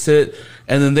actually sit,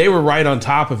 and then they were right on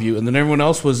top of you, and then everyone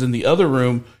else was in the other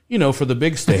room, for the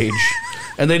big stage.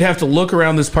 And they'd have to look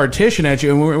around this partition at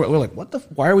you, and we're like,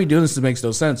 why are we doing this? It makes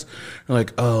no sense. And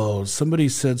like, oh, somebody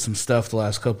said some stuff the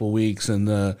last couple of weeks, and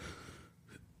the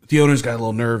owners got a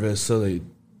little nervous, so they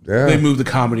moved the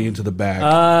comedy into the back.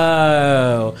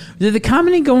 Oh. Did the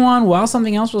comedy go on while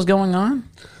something else was going on?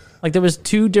 Like there was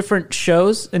 2 different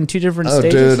shows and 2 different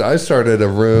stages? Oh, dude, I started a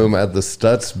room at the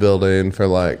Stutz building for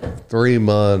like 3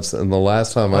 months, and the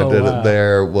last time I did it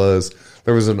there was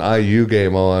an IU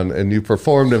game on, and you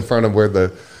performed in front of where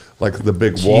the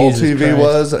big wall TV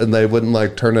was, and they wouldn't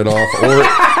like turn it off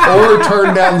or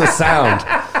turn down the sound.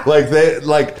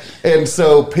 And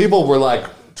so people were like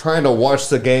trying to watch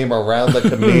the game around the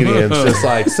comedians, just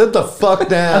like sit the fuck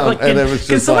down. And it was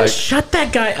just like, shut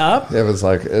that guy up. It was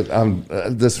like,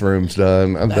 this room's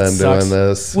done. I'm done doing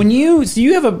this. When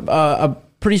you have a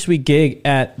pretty sweet gig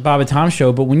at Bob and Tom's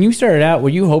show, but when you started out, were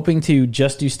you hoping to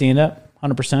just do stand up?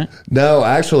 100%? No,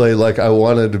 actually, like I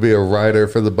wanted to be a writer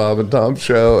for the Bob and Tom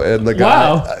show, and the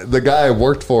guy I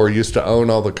worked for used to own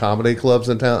all the comedy clubs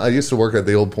in town. I used to work at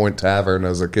the Old Point Tavern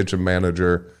as a kitchen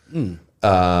manager.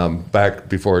 Back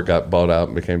before it got bought out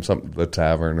and became the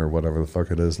tavern or whatever the fuck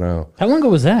it is now. How long ago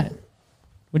was that?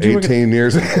 18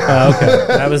 years ago. Oh, okay.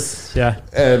 That was, yeah.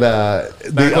 And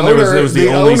the owner, it was the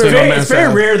only thing on that It's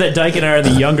very rare that Dyke and I are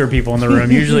the younger people in the room.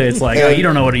 Usually it's like, you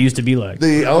don't know what it used to be like.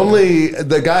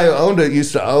 The guy who owned it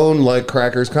used to own like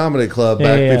Crackers Comedy Club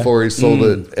before he sold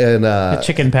it. And the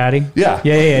Chicken Patty?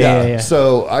 Yeah.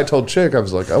 So I told Chick, I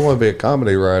was like, I want to be a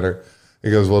comedy writer. He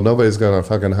goes, well, nobody's going to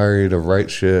fucking hire you to write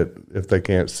shit if they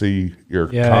can't see your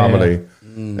comedy.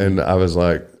 And I was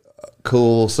like,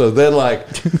 cool. So then like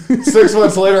 6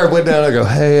 months later, I went down and I go,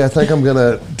 hey, I think I'm going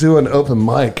to do an open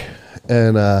mic.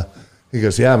 And he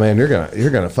goes, yeah, man, you're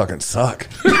gonna fucking suck.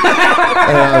 And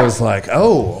I was like,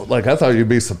 oh, like I thought you'd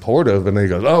be supportive. And he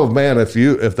goes, oh man,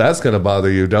 if that's going to bother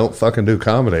you, don't fucking do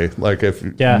comedy. Like if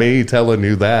me telling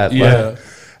you that. Yeah.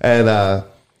 And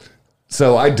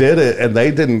so I did it, and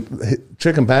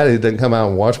Chicken Patty didn't come out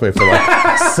and watch me for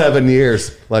like 7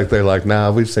 years. Like, they're like,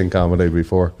 nah, we've seen comedy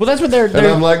before. Well, that's what they're... And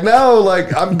I'm like, no,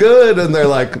 like, I'm good. And they're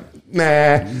like, nah,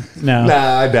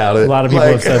 I doubt it. A lot of people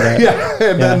have said that.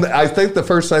 Yeah, and then I think the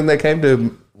first thing they came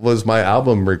to was my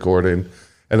album recording.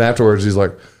 And afterwards, he's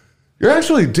like, you're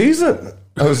actually decent.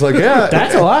 I was like, yeah.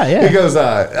 That's a lot, yeah. He goes,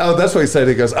 that's what he said.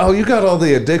 He goes, oh, you got all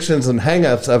the addictions and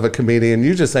hang-ups of a comedian.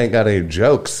 You just ain't got any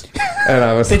jokes. And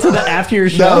I was they said that after your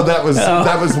show? No, that was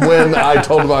when I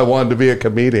told him I wanted to be a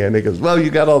comedian. He goes, well, you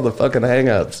got all the fucking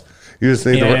hang-ups. You just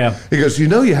need to write. He goes, you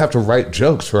have to write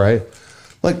jokes, right?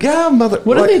 Like, yeah, mother.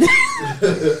 What do they do?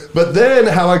 But then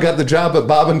how I got the job at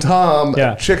Bob and Tom,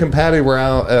 Chick and Patty were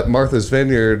out at Martha's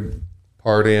Vineyard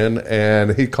partying,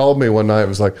 and he called me one night and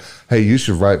was like, hey, you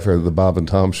should write for the Bob and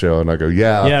Tom show. And I go,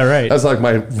 yeah, right. That's like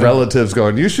my relatives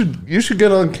going, you should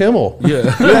get on Kimmel.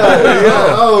 Yeah.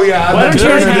 Oh yeah. Why don't you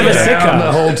guys have a sitcom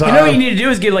the whole time? You know what you need to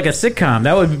do is get like a sitcom.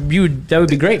 That would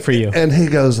be great for you. And he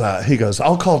goes,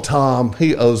 I'll call Tom.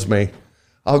 He owes me.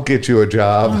 I'll get you a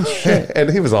job. Oh, shit.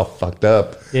 And he was all fucked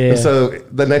up. Yeah. And so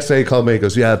the next day he called me. He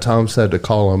goes, yeah, Tom said to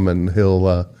call him and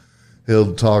he'll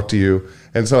talk to you.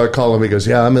 And so I call him. He goes,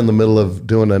 yeah, I'm in the middle of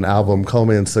doing an album. Call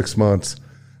me in 6 months.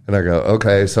 And I go,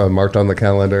 okay. So I marked on the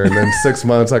calendar. And then 6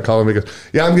 months, I call him. He goes,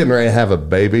 yeah, I'm getting ready to have a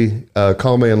baby.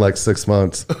 Call me in like 6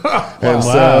 months.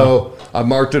 So I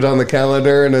marked it on the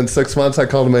calendar, and in 6 months I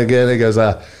called him again. He goes,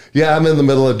 yeah, I'm in the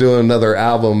middle of doing another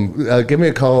album. Give me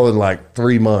a call in like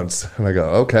 3 months. And I go,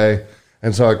 okay.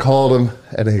 And so I called him,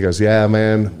 and he goes, yeah,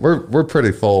 man, we're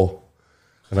pretty full.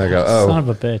 And I go, oh. Son of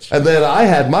a bitch. And then I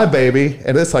had my baby,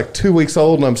 and it's like 2 weeks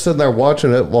old, and I'm sitting there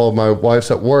watching it while my wife's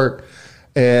at work.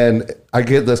 And I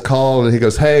get this call, and he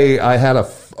goes, hey, I had a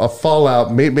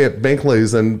fallout. Meet me at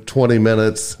Binkley's in 20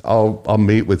 minutes. I'll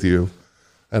meet with you.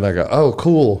 And I go, oh,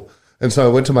 cool. And so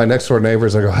I went to my next door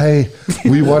neighbors. I go, hey,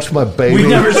 will you watch my baby? We've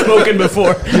never spoken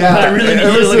before. Yeah, I really need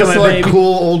to look at my baby.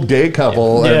 Cool old gay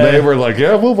couple, and they were like,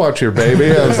 yeah, we'll watch your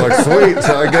baby. I was like, sweet.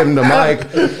 So I get into Mike,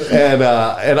 and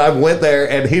I went there,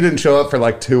 and he didn't show up for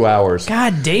like 2 hours.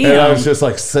 God damn. And I was just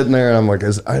like sitting there, and I'm like,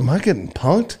 am I getting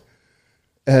punked?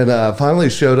 And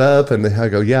finally showed up, and I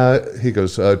go, yeah. He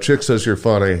goes, Chick says you're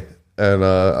funny, and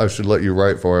I should let you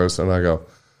write for us. And I go,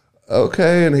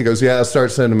 okay. And he goes, yeah,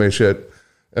 start sending me shit.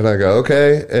 And I go,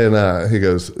 okay. And he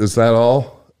goes, is that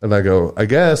all? And I go, I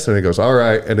guess. And he goes, all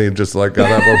right. And he just like got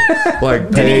up,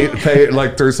 like paid,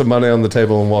 like threw some money on the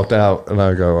table and walked out. And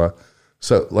I go,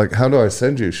 so like, how do I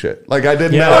send you shit? Like I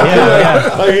didn't know.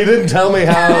 Like he didn't tell me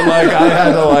how. Like I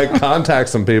had to like contact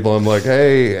some people. I'm like,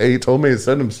 hey, he told me to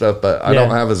send him stuff, but I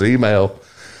don't have his email.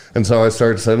 And so I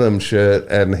started sending him shit,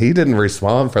 and he didn't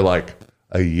respond for like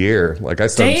a year. Like I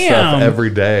sent stuff every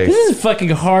day. This is fucking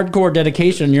hardcore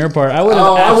dedication on your part. I would have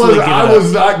I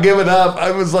was not giving up.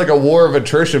 I was like a war of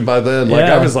attrition by then. Like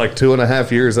I was like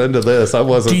 2.5 years into this. I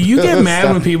wasn't. Do you get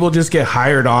mad when people just get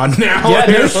hired on now? Yeah,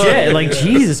 no shit. Like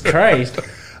Jesus Christ.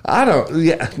 I don't.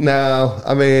 Yeah, no.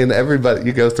 I mean, everybody.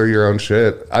 You go through your own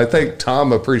shit. I think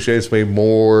Tom appreciates me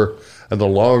more in the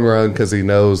long run because he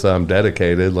knows I'm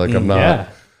dedicated. Like I'm not. Yeah.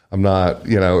 I'm not.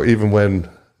 You know, even when.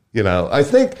 You know, I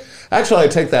think, actually, I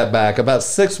take that back. About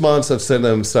 6 months of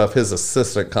sending him stuff, his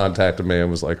assistant contacted me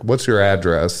and was like, what's your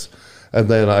address? And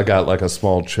then I got like a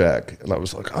small check. And I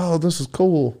was like, oh, this is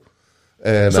cool.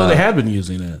 And so they had been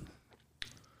using it?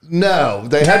 No,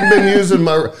 they hadn't been using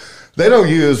they don't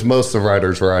use most of the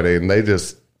writers' writing. They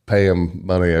just pay them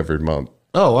money every month.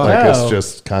 Oh, wow. Like it's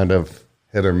just kind of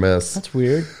hit or miss. That's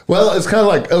weird. Well, it's kind of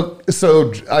like,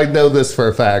 so I know this for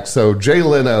a fact. So Jay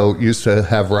Leno used to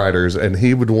have writers, and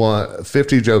he would want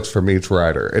 50 jokes from each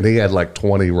writer, and he had like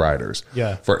 20 writers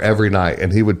for every night,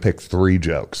 and he would pick 3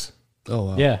 jokes. Oh,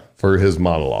 wow. Yeah. For his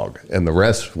monologue, and the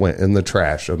rest went in the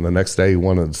trash, and the next day he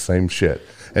wanted the same shit.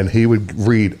 And he would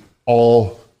read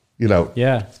all,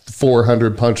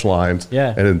 400 punchlines,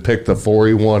 and then pick the 4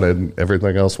 he wanted, and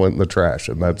everything else went in the trash.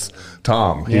 And that's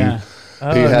Tom. He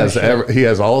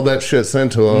has all that shit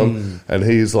sent to him, and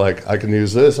he's like, I can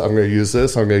use this, I'm going to use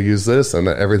this, I'm going to use this, and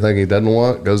everything he doesn't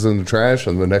want goes in the trash,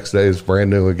 and the next day is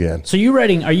brand new again. So are you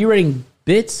writing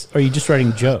bits, or are you just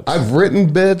writing jokes? I've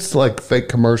written bits, like fake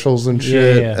commercials and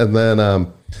shit, and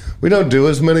then we don't do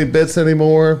as many bits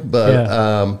anymore,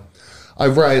 but I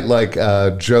write like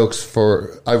jokes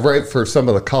I write for some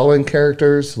of the call-in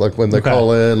characters, like when they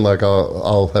call in, like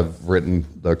I'll have written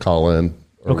the call-in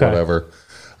or whatever.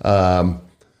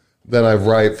 Then I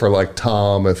write for like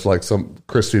Tom if like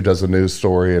Christy does a news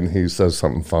story and he says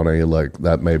something funny, like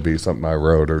that may be something I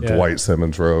wrote, or Dwight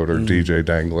Simmons wrote, or DJ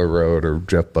Dangler wrote, or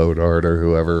Jeff Bodart or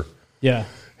whoever. Yeah.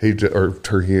 Or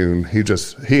Terhune.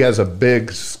 He has a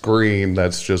big screen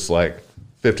that's just like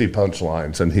 50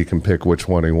 punchlines, and he can pick which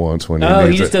one he wants when he needs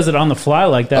it. He just does it on the fly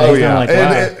like that. Oh, yeah. Like,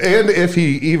 and if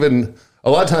he even... A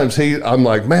lot of times I'm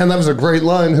like, man, that was a great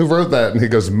line. Who wrote that? And he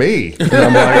goes, me. And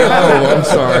I'm like, oh, I'm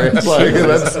sorry. Like,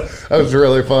 that was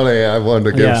really funny. I wanted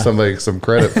to give somebody some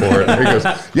credit for it. And he goes,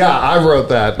 yeah, I wrote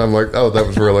that. And I'm like, oh, that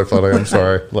was really funny. I'm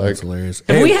sorry. Like, that's hilarious.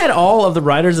 Have we had all of the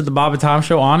writers at the Bob and Tom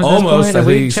show on at almost, this point? I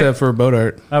think except for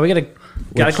Bodart. We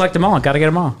gotta collect them all. Gotta get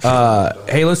them all.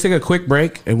 Hey, let's take a quick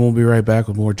break, and we'll be right back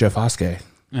with more Jeff Oskey.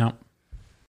 Yeah.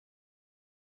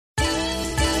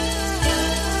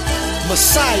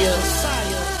 Messiah.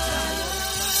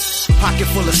 Pocket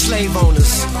full of slave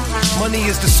owners. Money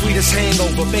is the sweetest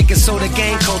hangover. Baking soda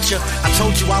gang culture. I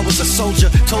told you I was a soldier.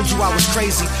 Told you I was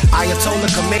crazy.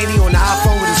 Ayatollah Khomeini on the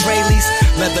iPhone with Israelis.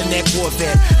 Leatherneck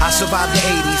Corvette. I survived the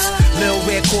 80s. Lil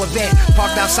Red Corvette.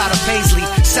 Parked outside of Paisley.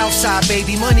 Southside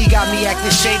baby. Money got me acting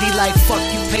shady like fuck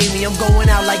you pay me. I'm going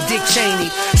out like Dick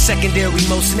Cheney. Secondary,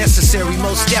 most necessary,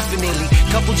 most definitely.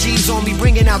 Couple G's on me,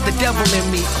 bringing out the devil in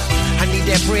me. I need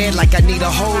that bread like I need a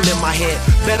hole in my head.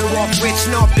 Better off rich,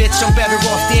 no bitch, I'm better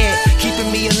off dead. Keeping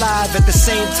me alive at the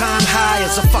same time, high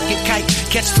as a fucking kite.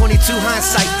 Catch 22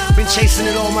 hindsight, been chasing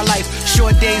it all my life.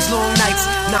 Short days, long nights,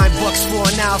 $9 for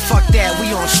an hour, fuck that,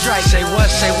 we on strike. Say what,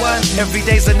 say what? Every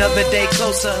day's another day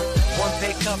closer. One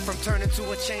pay cup from turning to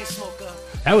a chain smoker.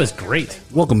 That was great.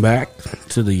 Welcome back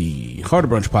to the Harder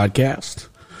Brunch podcast.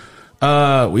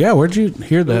 Where'd you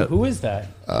hear that? Who is that?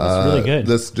 That's really good.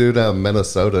 This dude out of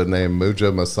Minnesota named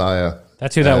Muja Messiah.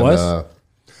 That's who that was?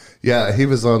 Yeah, he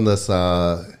was on this.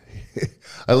 I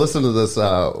listened to this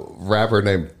rapper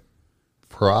named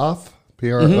Prof,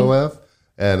 Prof,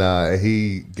 and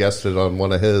he guested on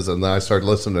one of his, and then I started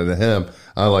listening to him.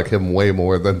 I like him way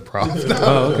more than Prof.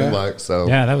 Oh, okay.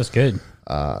 Yeah, that was good.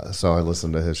 So I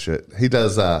listened to his shit. He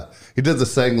does. He did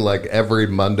this thing like every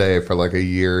Monday for like a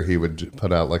year. He would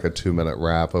put out like a 2-minute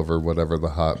rap over whatever the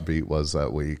hot beat was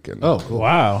that week. And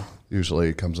wow! Usually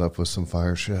he comes up with some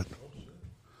fire shit.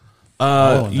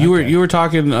 You were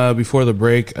talking before the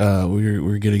break. We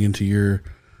were getting into your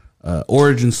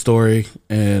origin story,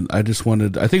 and I just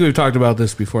wanted. I think we've talked about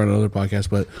this before on another podcast,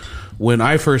 but when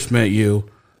I first met you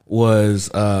was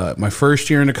my first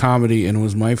year into comedy, and it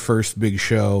was my first big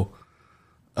show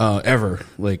ever.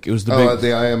 Like it was the at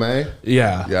the IMA.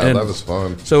 Yeah, and that was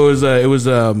fun. So it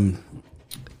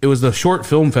was the short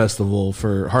film festival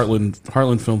for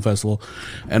Heartland Film Festival,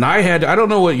 and I don't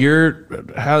know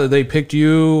how they picked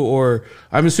you, or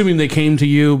I'm assuming they came to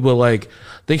you, but like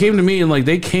they came to me, and like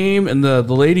they came, and the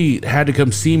lady had to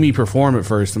come see me perform at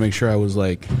first to make sure I was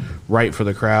like right for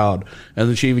the crowd, and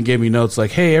then she even gave me notes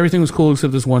like, hey, everything was cool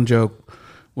except this one joke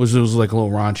was like a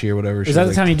little raunchy or whatever. Is that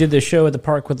the time you did this show at the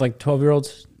park with like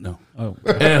 12-year-olds? No. Oh.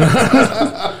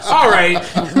 All right.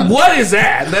 What is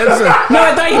that? No,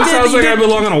 I thought you did. Sounds like I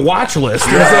belong on a watch list.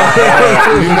 You may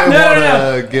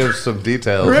want to give some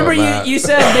details. Remember, on that. you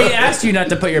said they asked you not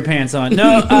to put your pants on.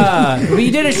 No, but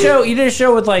you did a show. You did a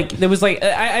show with like there was like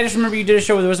I just remember you did a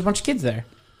show where there was a bunch of kids there.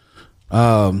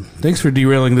 Thanks for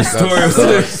derailing this story. I'm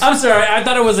sorry. I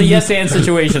thought it was a yes and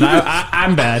situation.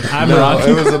 I'm bad. I'm wrong.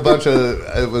 It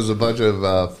was a bunch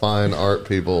of fine art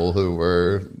people who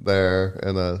were there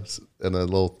in a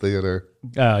little theater.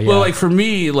 Oh yeah. Well, like for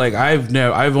me, like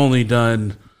I've only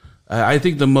done. I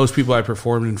think the most people I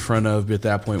performed in front of at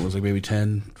that point was like maybe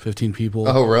 10, 15 people.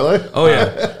 Oh really? Oh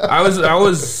yeah. I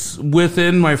was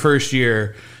within my first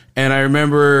year, and I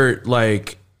remember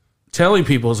like telling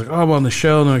people, I was like, oh, I'm on the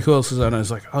show. And they're like, who else is on? And I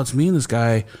was like, oh, it's me and this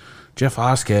guy, Jeff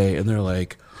Oskey. And they're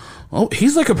like, oh,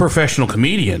 he's like a professional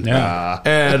comedian. Yeah.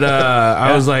 And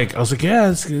I was like,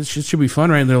 yeah, it should be fun,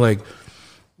 right? And they're like,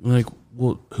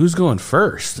 well, who's going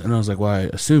first? And I was like, well, I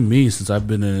assume me, since I've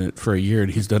been in it for a year and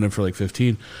he's done it for like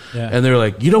 15. Yeah. And they were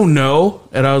like, you don't know?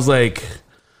 And I was like,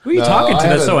 who are you talking to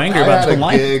that's so angry about the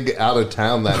life? I had a gig out of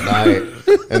town that night,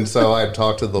 and so I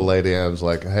talked to the lady. I was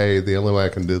like, hey, the only way I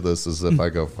can do this is if I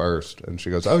go first. And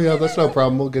she goes, oh, yeah, that's no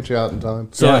problem. We'll get you out in time.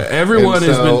 So everyone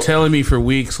has been telling me for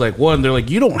weeks, like, they're like,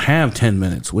 you don't have 10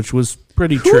 minutes, which was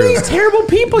pretty true. Who are these terrible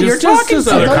people you're talking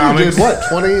to? Other comics. You did, what,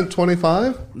 20 and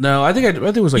 25? No, I think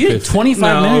it was like 15. 25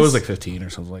 minutes? No, it was like 15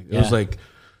 or something. It was like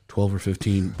 12 or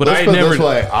 15. But Let's put it this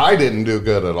way, I didn't do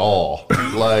good at all.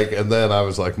 And then I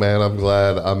was like, man, I'm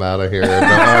glad I'm out of here. And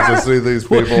I have to see these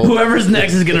people. Whoever's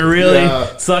next is going to really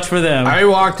suck for them. I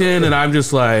walked in and I'm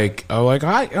just like,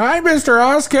 hi, Mr.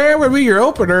 Oskey, I'm going to be your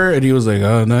opener. And he was like,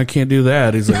 oh, no, I can't do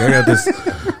that. He's like, I got this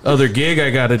other gig I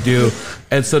got to do.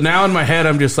 And so now in my head,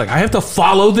 I'm just like, I have to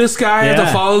follow this guy. I have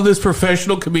to follow this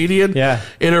professional comedian. Yeah.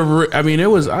 It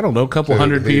was, I don't know, a couple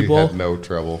hundred people. Had no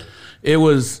trouble. It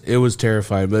was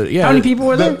terrifying, but yeah. How many people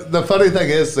were there? The funny thing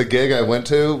is, the gig I went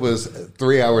to was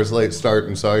 3 hours late start,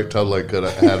 and so I totally could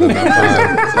have had enough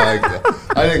time.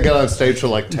 Like, I didn't get on stage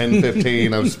till like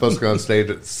 10:15. I was supposed to go on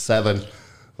stage at 7,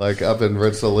 like up in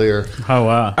Rensselaer. Oh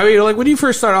wow! I mean, like when you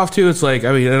first start off too, it's like,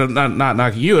 I mean, not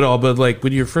knocking you at all, but like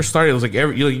when you first started, it was like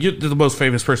you're the most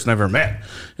famous person I ever met,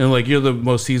 and like you're the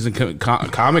most seasoned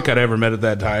comic I'd ever met at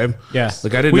that time. Yes,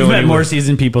 like I didn't. We've met more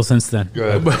seasoned people since then.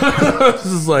 Good. This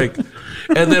is like.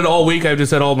 And then all week I've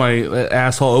just had all my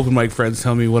asshole open mic friends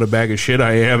tell me what a bag of shit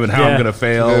I am and how I'm going to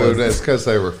fail. Dude, it's because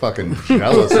they were fucking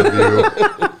jealous of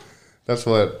you. That's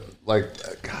what, like,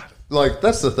 God. Like,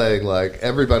 that's the thing. Like,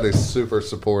 everybody's super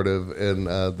supportive in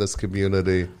this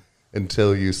community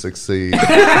until you succeed. And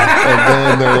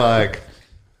then they're like,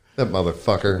 that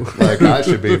motherfucker. Like, I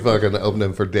should be fucking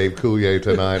opening for Dave Coulier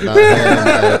tonight, not him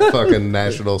at fucking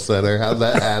National Center. How's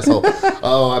that asshole?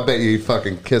 Oh, I bet you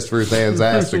fucking kissed Ruth Ann's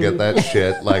ass to get that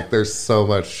shit. Like, there's so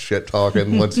much shit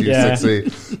talking once you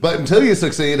succeed. But until you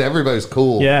succeed, everybody's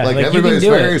cool. Yeah, like everybody's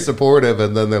very supportive,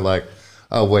 and then they're like,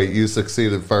 oh, wait, you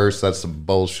succeeded first? That's some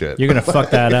bullshit. You're going to fuck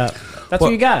that up. That's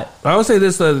what you got. I would say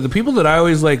this, the people that I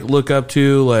always like look up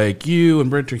to, like you and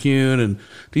Brent Terhune and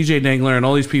DJ Dangler and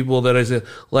all these people that I said,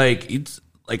 like, it's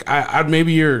like I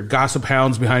maybe you're gossip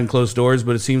hounds behind closed doors,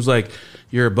 but it seems like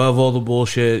you're above all the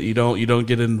bullshit. You don't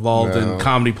get involved in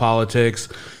comedy politics.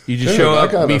 You just show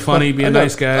up, be funny, be a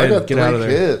nice guy, and get out of there.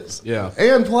 Kids. Yeah,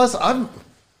 and plus I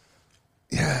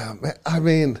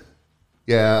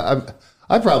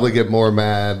probably get more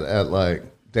mad at like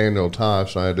Daniel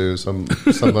Tosh than I do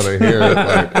somebody here.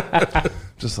 Like,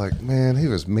 just like, man, he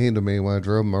was mean to me when I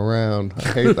drove him around. I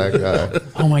hate that guy.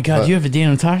 Oh my God, you have a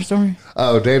Daniel Tosh story?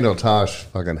 Oh, Daniel Tosh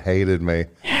fucking hated me.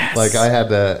 Yes. Like I had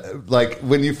to, like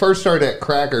when you first started at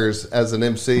Crackers as an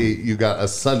MC, you got a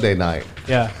Sunday night.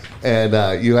 Yeah.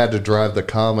 And you had to drive the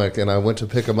comic, and I went to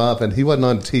pick him up, and he wasn't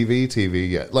on TV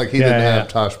yet. Like he didn't have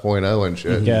Tosh.0 and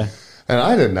shit. Yeah. And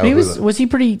I didn't know. Was he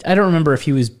pretty? I don't remember if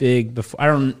he was big before. I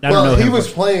don't know. He was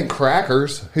playing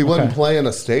Crackers. He wasn't playing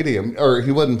a stadium, or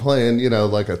he wasn't playing,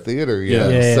 like a theater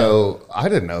yet. Yeah. So I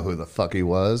didn't know who the fuck he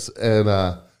was. And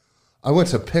I went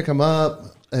to pick him up,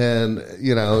 and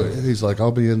he's like,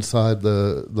 "I'll be inside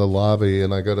the lobby."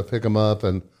 And I go to pick him up,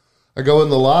 and I go in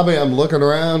the lobby. I'm looking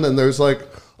around, and there's like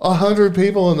 100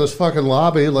 people in this fucking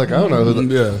lobby. Like, I don't know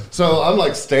who So I'm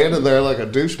like standing there like a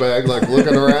douchebag, like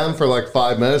looking around for like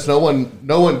 5 minutes. No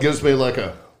one gives me like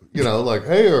a, like,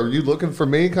 hey, are you looking for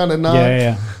me kind of nod?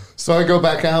 Yeah. So I go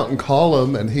back out and call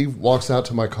him, and he walks out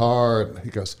to my car, and he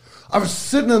goes, I was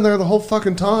sitting in there the whole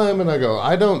fucking time. And I go,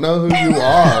 I don't know who you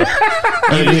are.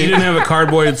 You didn't have a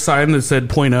cardboard sign that said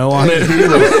 .0 on it?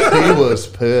 He was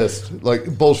pissed.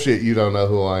 Like, bullshit, you don't know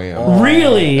who I am.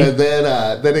 Really? And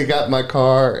then he got in my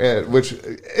car, which,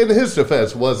 in his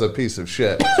defense, was a piece of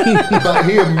shit. But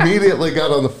he immediately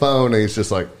got on the phone, and he's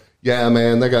just like, yeah,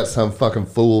 man, they got some fucking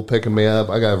fool picking me up.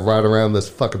 I got to ride around this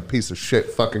fucking piece of shit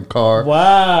fucking car.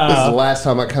 Wow. This is the last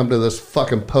time I come to this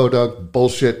fucking podunk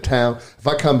bullshit town. If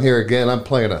I come here again, I'm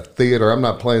playing a theater. I'm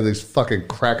not playing these fucking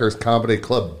Crackers Comedy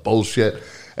Club bullshit.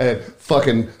 And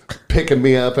fucking picking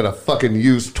me up in a fucking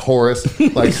used Taurus.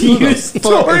 Like, who the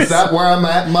fuck is that where I'm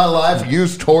at in my life?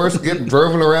 Used Taurus, getting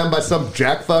driven around by some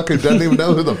jackfuck who doesn't even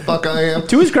know who the fuck I am.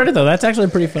 To his credit, though, that's actually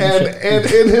pretty funny shit. And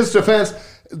in his defense,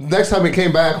 next time he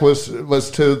came back was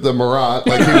to the Marat,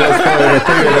 like he was playing a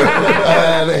theater,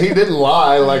 and he didn't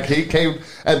lie. Like he came,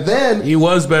 and then he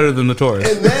was better than the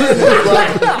Taurus. And then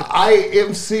like I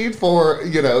emceed for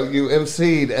you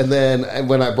emceed, and then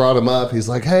when I brought him up, he's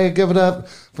like, "Hey, give it up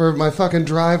for my fucking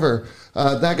driver.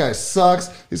 That guy sucks.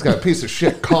 He's got a piece of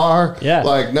shit car. Yeah.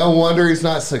 Like, no wonder he's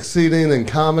not succeeding in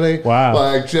comedy." Wow.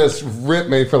 Like, just ripped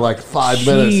me for like 5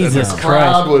 minutes. Jesus and the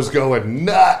crowd was going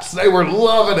nuts. They were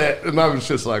loving it. And I was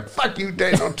just like, fuck you,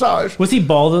 Daniel Tosh. Was he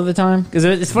bald at the time? Because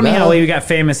it's funny how he got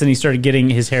famous and he started getting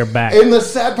his hair back. And the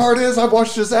sad part is, I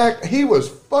watched his act. He was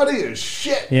funny as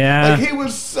shit. Yeah. Like, he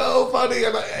was so funny.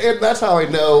 And that's how I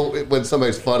know when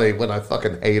somebody's funny, when I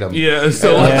fucking hate him. Yeah.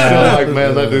 So like,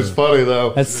 man, that dude's funny,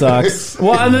 though. That sucks.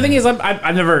 Well, and the thing is,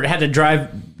 I've never had to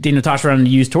drive Daniel Tosh around in a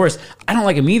used Taurus. I don't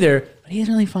like him either, but he's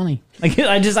really funny. Like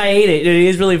I hate it. It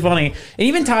is really funny. And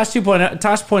even Tosh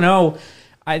 2.0,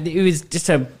 it was just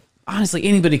honestly,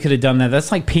 anybody could have done that.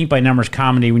 That's like paint by numbers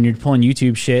comedy when you're pulling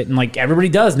YouTube shit, and like everybody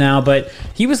does now. But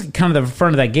he was kind of the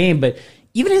front of that game. But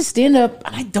even his stand up,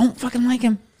 I don't fucking like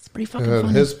him. Pretty fucking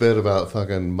funny. His bit about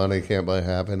fucking money can't buy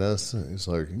happiness. He's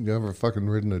like, you ever fucking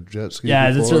ridden a jet ski?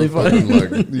 Yeah, before? That's really funny.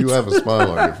 Like, you have a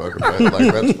smile on your fucking face.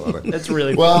 Like, that's funny. That's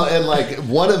really funny. Well, and like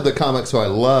one of the comics who I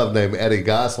love named Eddie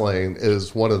Gosling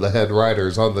is one of the head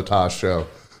writers on the Tosh Show.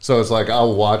 So it's like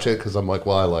I'll watch it because I'm like,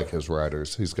 well, I like his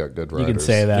writers. He's got good writers. You can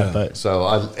say that, but so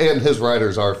and his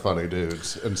writers are funny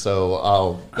dudes, and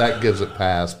so that gives it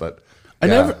pass. But I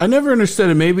never understood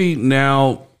it. Maybe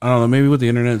now. I don't know, maybe with the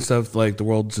internet and stuff, like the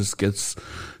world just gets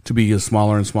to be a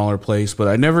smaller and smaller place. But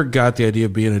I never got the idea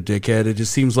of being a dickhead. It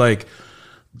just seems like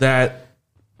that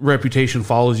reputation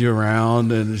follows you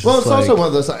around. And it's also one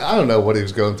of those, I don't know what he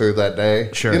was going through that day.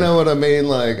 Sure. You know what I mean?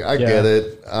 Like, I get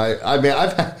it. I mean,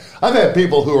 I've had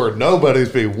people who are nobodies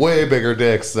be way bigger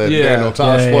dicks than Daniel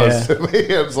Tosh was to me.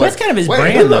 It's like, that's kind of his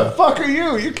brand, who though. the fuck are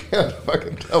you? You can't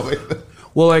fucking tell me that.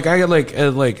 Well, like I got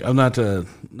like I'm not to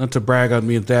brag on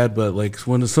me and Thad, but like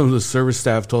when some of the service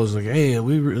staff told us like, hey,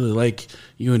 we really like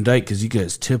you and Dyke because you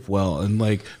guys tip well, and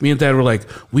like me and Thad were like,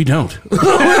 we don't. we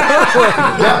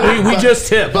just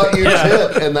tip, but you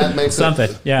tip, and that makes something.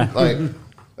 Like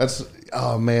that's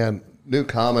man, new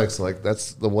comics, like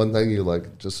that's the one thing you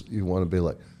like. Just you want to be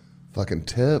like. Fucking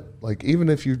tip, like even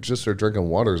if you just are drinking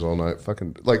waters all night,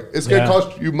 fucking like it's gonna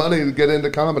cost you money to get into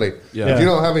comedy. Yeah. If you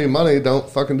don't have any money, don't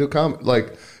fucking do comedy.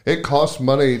 Like It costs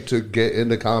money to get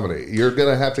into comedy. You're going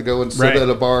to have to go and sit at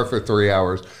a bar for 3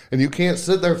 hours. And you can't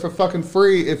sit there for fucking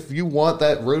free if you want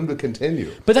that room to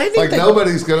continue. But I think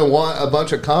nobody's going to want a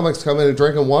bunch of comics coming and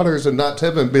drinking waters and not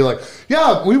tipping and be like,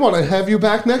 yeah, we want to have you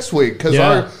back next week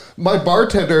because my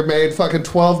bartender made fucking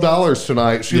 $12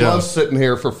 tonight. She loves sitting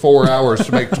here for 4 hours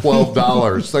to make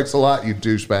 $12. Thanks a lot, you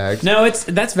douchebags. No,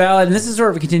 that's valid. And this is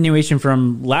sort of a continuation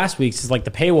from last week's, is like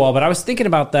the paywall. But I was thinking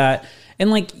about that. And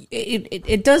like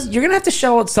it does, you're gonna have to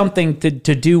shell out something to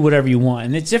do whatever you want,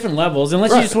 and it's different levels.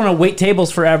 Unless you just want to wait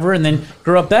tables forever and then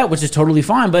grow up that, which is totally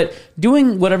fine. But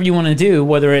doing whatever you want to do,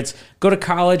 whether it's go to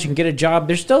college and get a job,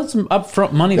 there's still some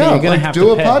upfront money that you're gonna have to pay.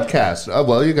 Do a podcast.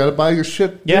 Well, you got to buy your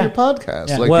shit. Do your podcast.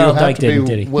 Yeah. Like you have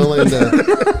to be willing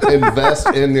to invest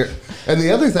in your. And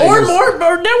the other thing is...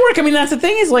 Or network. I mean, that's the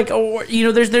thing is like,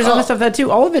 there's other stuff that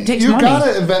too. All of it takes money. You got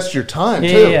to invest your time,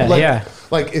 too.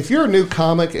 Like, if you're a new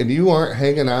comic and you aren't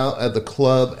hanging out at the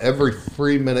club every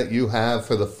free minute you have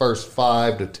for the first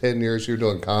 5 to 10 years you're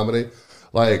doing comedy,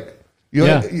 like,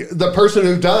 the person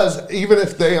who does, even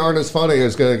if they aren't as funny,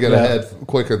 is going to get ahead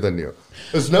quicker than you.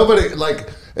 There's nobody,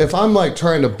 like, if I'm, like,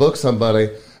 trying to book somebody...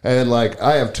 And, like,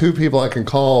 I have 2 people I can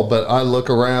call, but I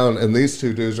look around and these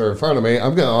 2 dudes are in front of me.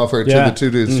 I'm going to offer it to the 2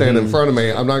 dudes standing in front of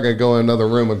me. I'm not going to go in another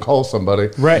room and call somebody.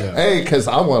 Right. Hey, because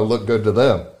I want to look good to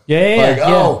them.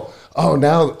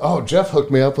 Jeff hooked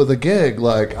me up with a gig.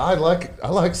 Like, I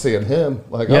like seeing him.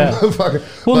 Like,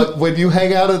 but when you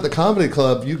hang out at the comedy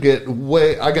club,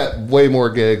 I got way more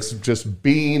gigs just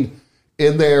being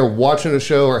in there, watching a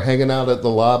show or hanging out at the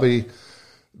lobby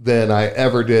than I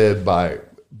ever did by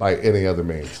any other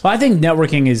means. Well, I think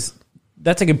networking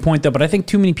that's a good point though, but I think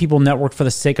too many people network for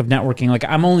the sake of networking. Like,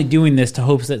 I'm only doing this to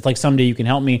hopes that like someday you can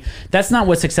help me. That's not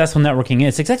what successful networking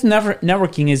is. Successful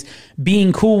networking is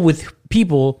being cool with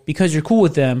people because you're cool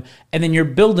with them, and then you're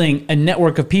building a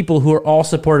network of people who are all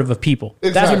supportive of people.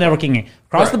 Exactly. That's what networking is.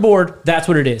 Across the board, that's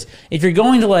what it is. If you're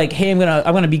going to like, hey, I'm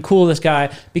gonna be cool with this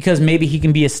guy because maybe he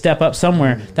can be a step up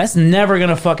somewhere, that's never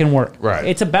gonna fucking work. Right.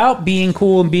 It's about being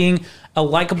cool and being a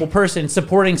likable person,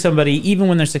 supporting somebody even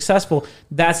when they're successful.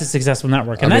 That's a successful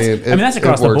network, and that's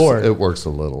across the board. It works a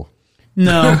little.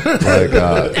 No,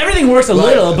 everything works a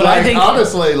little, but I think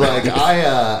honestly, like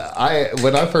I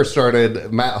when I first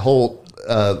started, Matt Holt,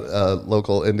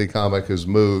 local indie comic who's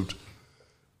moved,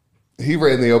 he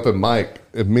ran the open mic,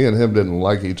 and me and him didn't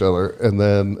like each other,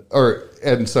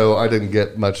 and so I didn't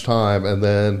get much time, and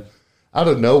then. Out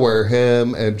of nowhere,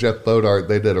 him and Jeff Bodart,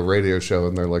 they did a radio show,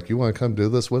 and they're like, you want to come do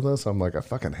this with us? I'm like, I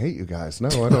fucking hate you guys. No,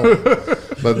 I don't.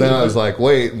 But then I was like,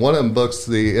 wait, one of them books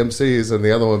the MCs, and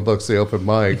the other one books the open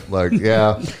mic. Like,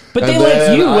 yeah. But they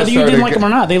liked you, whether you didn't like them or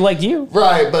not. They liked you.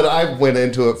 Right, but I went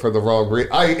into it for the wrong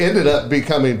reason. I ended up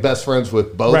becoming best friends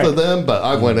with both of them, but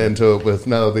I went into it with,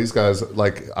 no, these guys,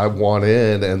 like, I want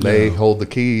in, and they hold the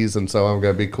keys, and so I'm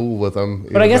going to be cool with them.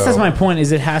 But I guess that's my point,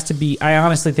 is it has to be, I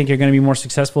honestly think you're going to be more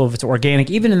successful if it's organic.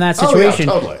 Even in that situation,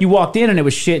 you walked in and it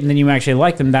was shit, and then you actually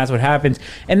liked them. That's what happens.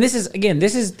 And this is, again,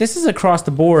 this is across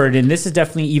the board, and this is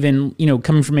definitely even,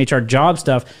 coming from HR job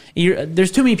stuff.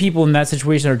 There's too many people in that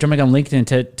situation that are jumping on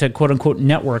LinkedIn to quote unquote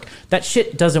network. That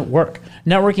shit doesn't work.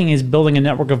 Networking is building a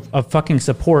network of fucking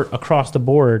support across the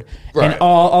board, and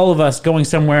all of us going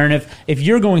somewhere. And if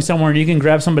you're going somewhere and you can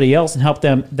grab somebody else and help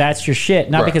them, that's your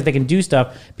shit. Not because they can do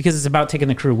stuff, because it's about taking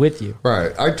the crew with you.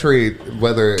 Right. I treat,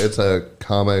 whether it's a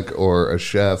comic or a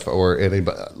chef or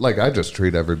anybody, like, I just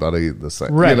treat everybody the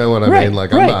same. Right. You know what I mean?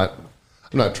 Like, I'm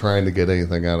not trying to get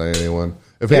anything out of anyone.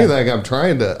 If anything, I'm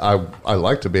trying to. I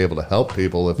like to be able to help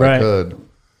people if I could,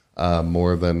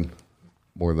 more than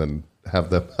have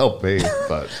them help me.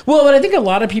 But but I think a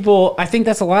lot of people. I think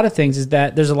that's a lot of things. Is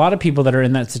that there's a lot of people that are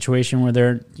in that situation where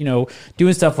they're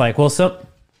doing stuff like,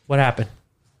 what happened?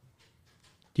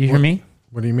 Do you hear me?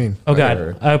 What do you mean? Oh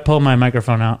God! I pulled my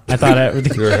microphone out. I thought I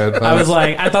was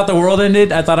like, I thought the world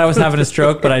ended. I thought I was having a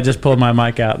stroke, but I just pulled my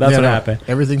mic out. That's what happened.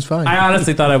 Everything's fine. I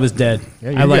honestly thought I was dead.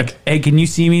 I'm like, hey, can you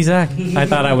see me, Zach? I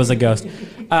thought I was a ghost.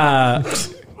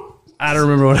 I don't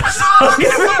remember what I was talking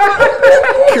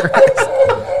about.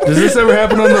 Does this ever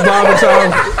happen on the Bob and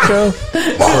Tom show?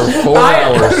 For 4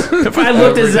 hours. If I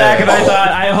looked at Zach and I thought,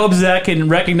 I hope Zach can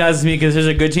recognize me because there's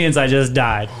a good chance I just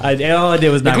died. All I did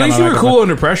was not. At least you were cool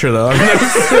under pressure, though.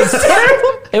 It's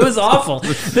terrible. It was awful.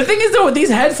 The thing is, though, with these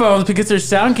headphones, because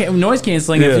there's noise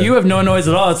canceling, if you have no noise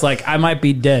at all, it's like I might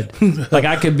be dead. Like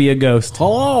I could be a ghost.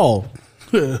 Hello.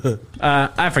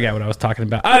 I forgot what I was talking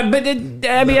about. But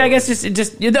I guess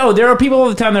just there are people all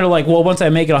the time that are like, well, once I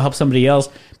make it, I'll help somebody else.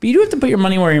 But you do have to put your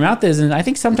money where your mouth is, and I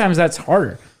think sometimes that's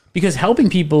harder. because helping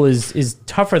people is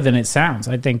tougher than it sounds,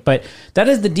 I think. But that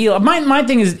is the deal. My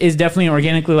thing is definitely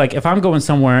organically, like if I'm going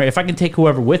somewhere, if I can take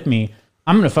whoever with me,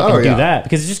 I'm going to fucking do that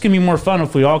because it's just going to be more fun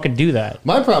if we all could do that.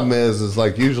 My problem is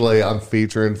like usually I'm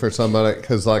featuring for somebody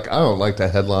because like I don't like to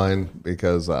headline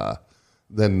because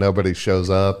then nobody shows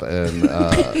up and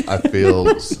I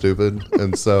feel stupid.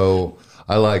 And so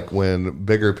I like when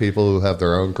bigger people who have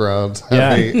their own crowds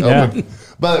have me open.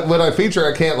 But when I feature,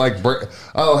 I can't like,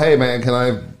 oh, hey man, can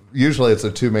I, usually it's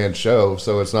a 2-man show.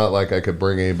 So it's not like I could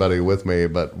bring anybody with me.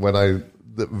 But when I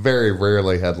very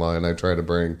rarely headline, I try to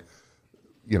bring,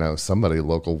 you know, somebody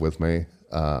local with me.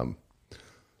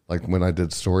 Like when I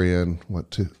did Story In, a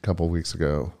couple weeks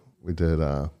ago, we did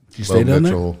you stay down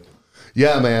there?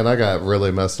 Yeah, man, I got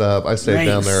really messed up. I stayed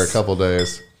down there a couple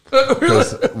days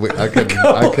because I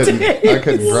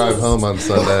couldn't drive home on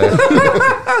Sunday.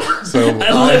 So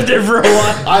I lived there for a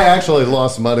while. I actually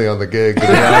lost money on the gig, to be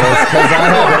honest, because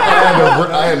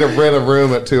I had to rent a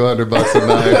room at $200 a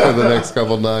night for the next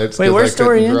couple nights. Wait, where's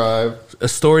Story In?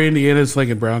 Astoria, Indiana. It's like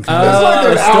in Brown County. It's like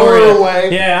an hour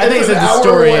away. Yeah, I think it's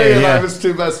Astoria. And I was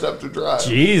too messed up to drive.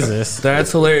 Jesus,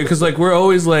 that's hilarious. Because like we're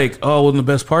always like, oh, one of the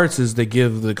best parts is they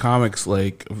give the comics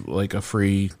like a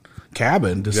free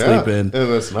cabin to sleep in. And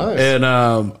that's nice. And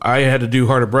I had to do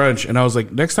Heart of Brunch, and I was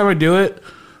like, next time I do it,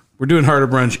 we're doing Heart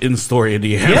of Brunch in Story,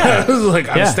 Indiana. Yeah. I was like,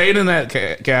 I'm staying in that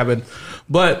cabin.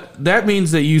 But that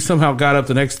means that you somehow got up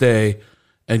the next day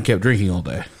and kept drinking all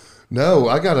day. No,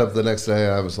 I got up the next day.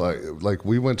 I was like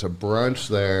we went to brunch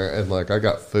there, and like I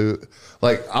got food.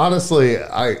 Like honestly,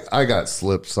 I got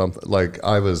slipped something. Like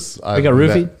I got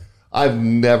roofied. I've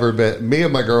never been. Me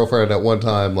and my girlfriend at one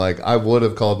time, like I would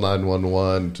have called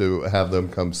 911 to have them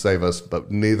come save us,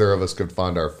 but neither of us could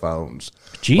find our phones.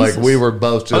 Jesus. Like we were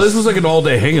both just. Oh, this was like an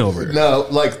all-day hangover. No,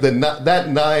 like that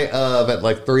night at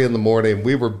like 3 a.m,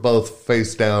 we were both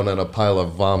face down in a pile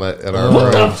of vomit in our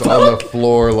rooms on the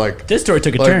floor. Like this story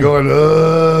took a like turn. Going,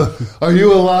 are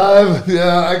you alive?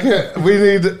 Yeah, I can't. We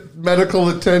need medical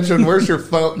attention. Where's your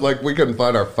phone? Like we couldn't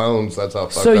find our phones. That's how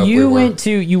fucked up we were. So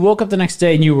you woke up the next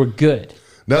day and you were good.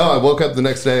 No, I woke up the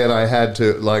next day and I had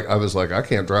to, like, I was like, I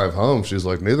can't drive home. She's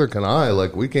like, neither can I.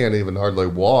 Like, we can't even hardly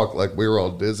walk. Like, we were all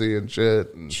dizzy and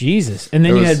shit. And Jesus. And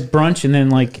then you had brunch and then,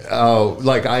 like... Oh,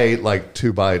 like, I ate, like,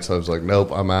 2 bites. I was like,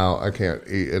 nope, I'm out. I can't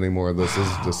eat anymore. This is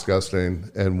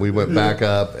disgusting. And we went back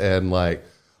up and, like,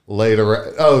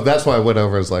 later... Oh, that's why I went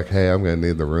over and was like, hey, I'm going to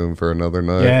need the room for another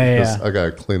night. Yeah. I got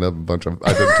to clean up a bunch of...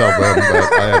 I didn't tell them,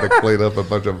 but I had to clean up a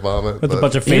bunch of vomit. With a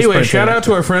bunch of face Anyway, shout out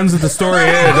to our friends at the Story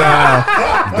Inn.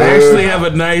 They actually have a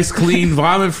nice, clean,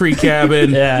 vomit-free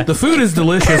cabin. Yeah. The food is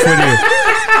delicious when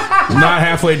you're not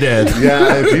halfway dead.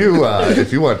 Yeah,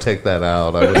 if you want to take that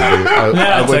out,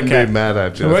 I wouldn't be mad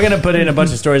at you. We're going to put in a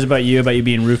bunch of stories about you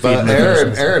being roofied.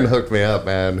 But Aaron hooked me up,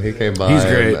 man. He came by. He's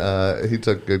great. And, he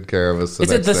took good care of us.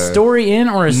 Is it the Story Inn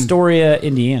or Astoria,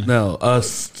 Indiana? No,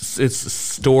 it's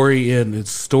Story Inn.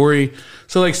 It's Story.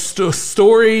 So like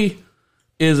Story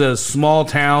is a small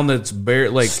town that's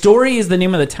like Story is the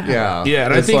name of the town. Yeah,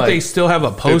 and I think they still have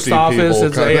a post office.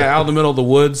 It's out in the middle of the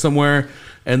woods somewhere.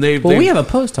 And we have a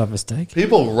post office, Dyke.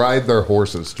 People ride their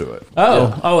horses to it.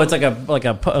 It's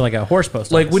like a horse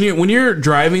post office. Like when you're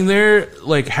driving there,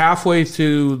 like halfway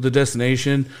to the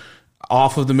destination,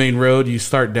 off of the main road, you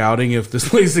start doubting if this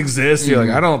place exists. You're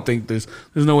like, I don't think there's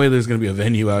no way there's going to be a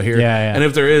venue out here. Yeah. And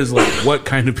if there is, like, what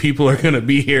kind of people are going to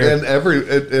be here? And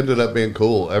it ended up being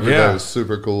cool. Everybody was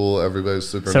super cool. Everybody's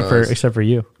super nice. Except for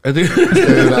you. I think.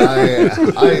 Dude,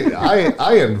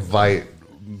 I invite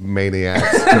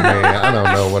maniacs to me. I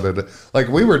don't know what it is. Like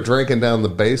we were drinking down the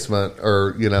basement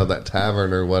or that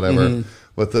tavern or whatever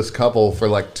with this couple for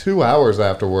like 2 hours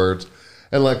afterwards,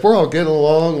 and like we're all getting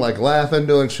along, like laughing,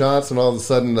 doing shots, and all of a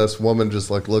sudden this woman just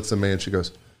like looks at me and she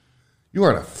goes, "You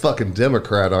aren't a fucking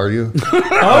Democrat, are you?"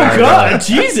 Oh God,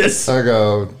 Jesus! I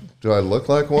go, "Do I look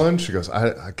like one?" She goes,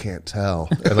 I can't tell.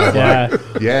 And I'm like,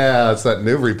 yeah, it's that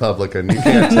new Republican. You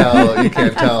can't tell. You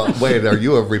can't tell. Wait, are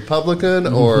you a Republican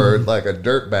or like a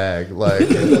dirtbag, like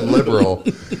a liberal?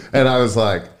 And I was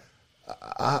like,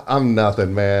 I'm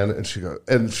nothing, man. And she goes,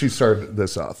 and she started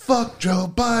this "fuck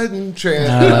Joe Biden" chant.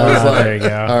 And I was like, there you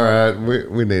go. All right,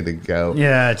 we need to go.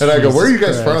 Yeah. And I go, "Where are you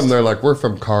guys from?" They're like, "We're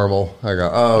from Carmel." I go,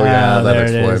 "Oh yeah, that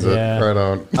explains it." Yeah. Right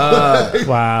on.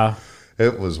 Wow.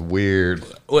 It was weird.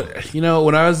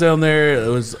 When I was down there, it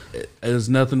was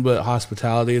nothing but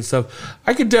hospitality and stuff.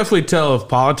 I could definitely tell if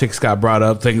politics got brought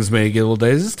up, things may get a little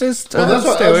days. That's why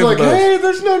I was like, hey,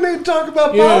 there's no need to talk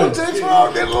about politics. We're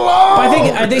all getting along.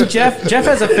 I think Jeff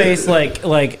has a face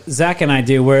like Zach and I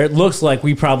do, where it looks like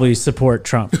we probably support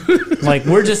Trump. Like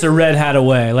we're just a red hat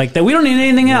away. Like that, we don't need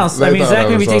anything else. I mean, Zach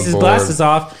maybe takes his glasses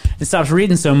off. and stops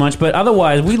reading so much. But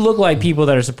otherwise, we look like people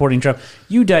that are supporting Trump.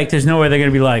 You, Dyke, there's no way they're going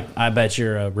to be like, I bet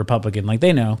you're a Republican. Like,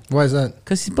 they know. Why is that?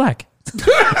 Because he's black.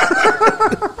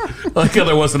 Like how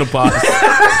there wasn't a pause.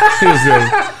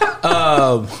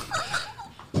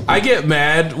 I get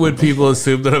mad when people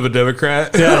assume that I'm a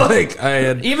Democrat. Yeah. Like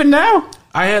even now.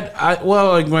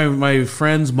 Like my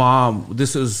friend's mom.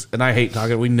 This is, and I hate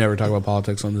talking. We never talk about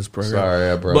politics on this program.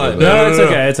 Sorry, I brought but it no, it's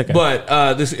okay. It's okay. But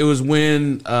it was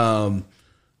when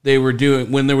they were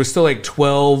doing, when there was still like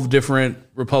 12 different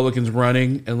Republicans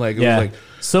running, and like it was like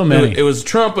so many. It was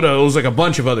Trump, but it was like a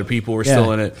bunch of other people were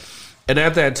still in it. And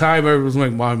at that time, it was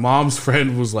like my mom's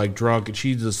friend was like drunk, and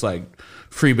she just like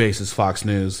freebases Fox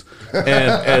News,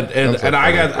 and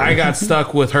I got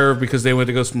stuck with her because they went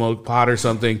to go smoke pot or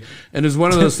something, and it was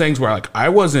one of those things where like I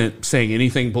wasn't saying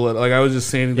anything political, like I was just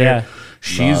saying there.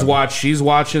 She's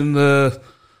watching the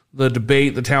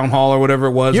debate, the town hall or whatever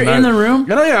it was. You're in the room?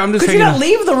 Oh yeah, I'm just. Could you not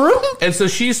leave the room? And so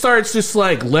she starts just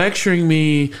like lecturing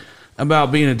me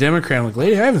about being a Democrat. I'm like,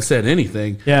 lady, I haven't said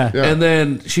anything. Yeah. And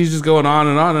then she's just going on,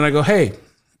 and I go, hey.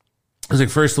 I was like,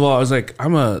 first of all, I was like,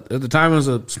 at the time I was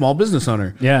a small business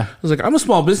owner. Yeah. I was like, I'm a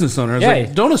small business owner. I was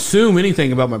like, don't assume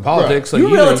anything about my politics. Right. Like,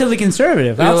 You're relatively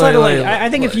conservative. Outside of I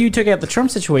think like, if you took out the Trump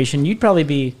situation, you'd probably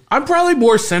be. I'm probably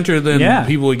more center than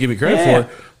people would give me credit for.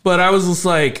 But I was just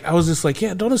like,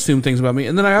 yeah, don't assume things about me.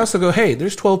 And then I also go, hey,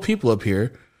 there's 12 people up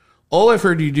here. All I've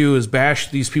heard you do is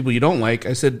bash these people you don't like.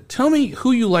 I said, tell me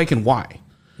who you like and why.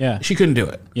 Yeah. She couldn't do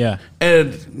it. Yeah.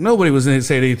 And nobody was saying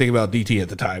anything about DT at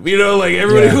the time. You know, like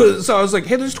everybody was. So I was like,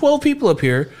 hey, there's 12 people up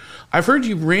here. I've heard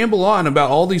you ramble on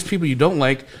about all these people you don't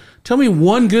like. Tell me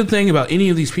one good thing about any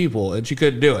of these people. And she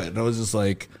couldn't do it. And I was just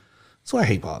like, that's why I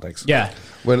hate politics. Yeah.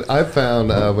 When I found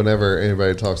whenever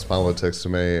anybody talks politics to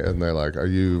me and they're like, are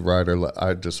you right or left?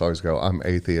 I just always go, I'm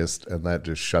atheist. And that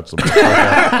just shuts them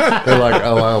up. They're like,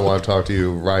 oh, I don't want to talk to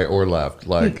you right or left.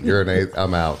 Like, you're an atheist.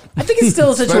 I'm out. I think it's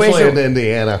still a situation. Especially in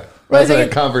Indiana. That's a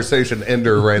conversation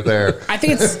ender right there. I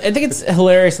think it's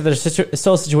hilarious that there's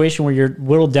still a situation where you're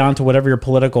whittled down to whatever your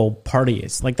political party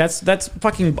is. Like that's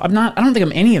fucking. I don't think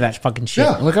I'm any of that fucking shit.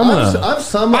 Yeah, like I'm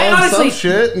some on some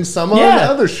shit and some on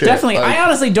other shit. Definitely, like, I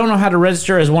honestly don't know how to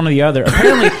register as one or the other.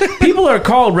 Apparently, people are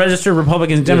called registered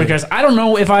Republicans and Democrats. I don't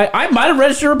know if I might have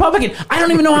registered Republican. I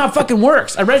don't even know how it fucking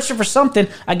works. I registered for something.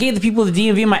 I gave the people the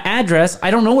DMV my address.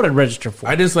 I don't know what I'd register for.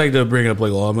 I just like to bring it up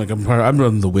like, well, I'm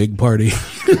running the Whig Party.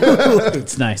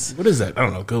 It's nice. What is that? I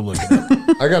don't know. Go look it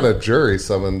up. I got a jury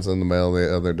summons in the mail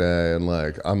the other day, and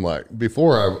like I'm like,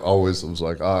 before I always was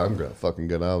like, oh, I'm gonna fucking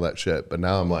get out of that shit, but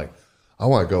now I'm like, I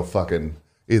want to go fucking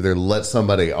either let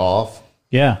somebody off,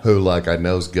 who like I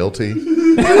know's guilty,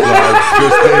 like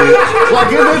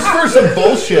if it's for some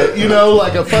bullshit, you know,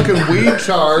 like a fucking weed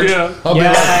charge. I'll be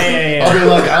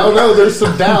like, I don't know, there's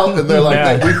some doubt, and they're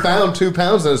like, we found 2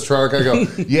 pounds in this truck. I go,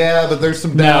 yeah, but there's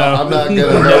some doubt. I'm not gonna go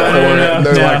for it. And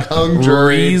they're like, hung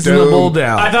jury, reasonable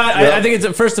doubt. I think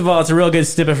it's first of all, it's a real good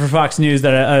snippet for Fox News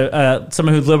that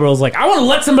someone who's liberal is like, I want to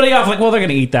let somebody off. Like, well, they're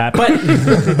gonna eat that, but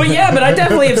I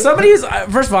definitely, if somebody is,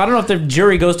 first of all, I don't know if the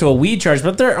jury goes to a weed charge,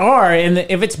 but there are, and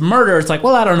if it's murder, it's like,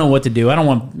 well, I don't know what to do. I don't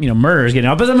want murderers getting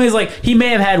out. But somebody's like, he may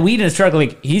have had weed in his truck.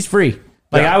 Like, he's free.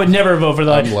 Like, I would never vote for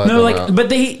the. No, like, but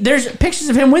there's pictures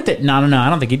of him with it. No, I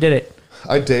don't think he did it.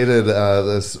 I dated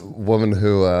this woman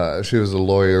who she was a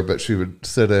lawyer, but she would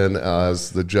sit in as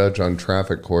the judge on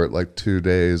traffic court like 2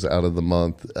 days out of the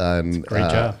month. And great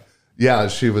job. Yeah,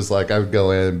 she was like, I would go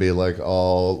in and be like,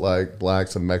 all like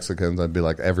blacks and Mexicans. I'd be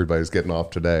like, everybody's getting off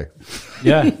today.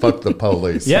 Yeah. Fuck the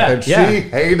police. And she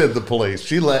hated the police.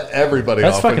 She let everybody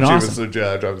off when she was the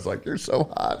judge. I was like, you're so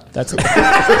hot. That's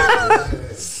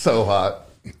so hot.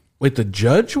 Wait, the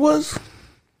judge was?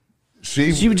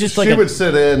 She would just would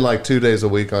sit in like 2 days a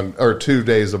week or 2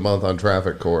 days a month on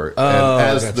traffic court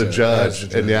as the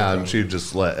judge, and she'd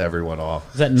just let everyone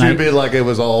off. She'd be like, it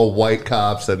was all white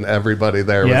cops and everybody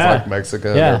there was like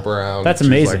Mexican or brown. That's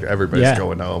amazing. Like, everybody's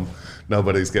going home.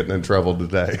 Nobody's getting in trouble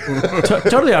today.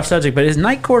 Totally off subject, but is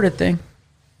night court a thing?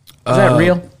 Is that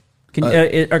real? Are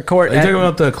you talking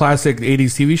about the classic 80s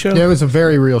TV show? Yeah, it was a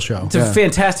very real show. It's a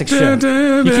fantastic show. You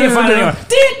can't find it anymore.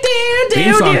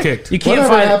 Theme song kicked. You can't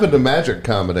Whatever find happened to Magic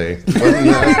Comedy?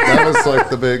 That was like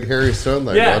the big Harry Stone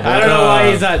thing. Yeah, I don't know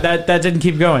why he's not. That didn't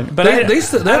keep going. But I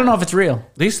don't know if it's real.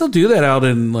 They still do that out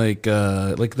in like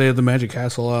they have the Magic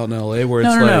Castle out in LA where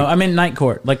it's no. I mean night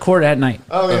court, like court at night.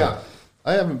 Oh yeah.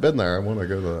 I haven't been there. I want to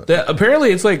go to that.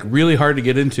 Apparently, it's like really hard to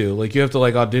get into. Like you have to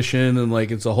like audition and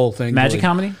like it's a whole thing. Magic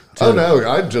comedy? Oh no,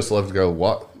 I'd just love to go.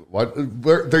 What?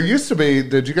 There used to be.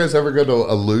 Did you guys ever go to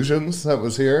Illusions? That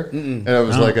was here, and it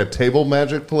was like a table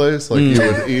magic place. Like you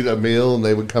would eat a meal, and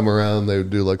they would come around. And they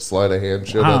would do like sleight of hand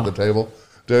shit at the table.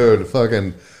 Dude,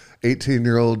 fucking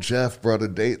 18-year-old Jeff brought a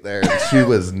date there, and she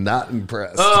was not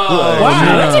impressed. Wow,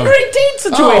 that's a great date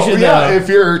situation. Yeah, if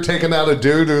you're taking out a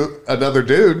dude to another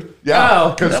dude,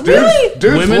 because dudes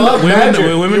women love magic.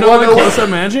 Women know how to close up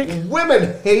magic.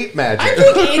 Women hate magic.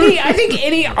 I think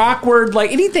any awkward,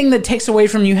 like anything that takes away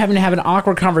from you having to have an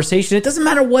awkward conversation, it doesn't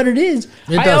matter what it is.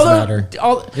 It does matter.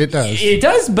 It does. It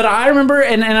does. But I remember,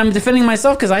 and I'm defending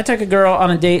myself because I took a girl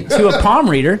on a date to a palm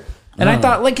reader, and I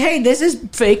thought, like, hey, this is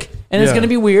fake, and it's going to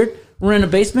be weird. We're in a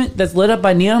basement that's lit up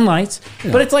by neon lights,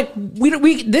 but it's like we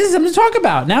this is something to talk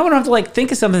about. Now we don't have to like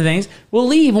think of some of the things. We'll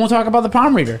leave and we'll talk about the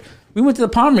palm reader. We went to the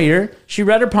palm reader. She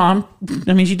read her palm.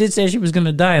 I mean, she did say she was going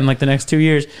to die in like the next 2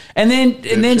 years, and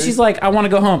then she's like, "I want to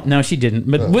go home." No, she didn't.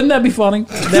 But wouldn't that be funny?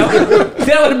 That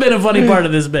would have been a funny part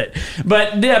of this bit.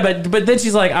 But yeah, but then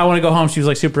she's like, "I want to go home." She was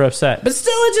like super upset. But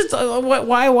still, it's just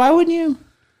why wouldn't you?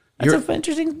 That's an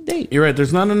interesting date. You're right.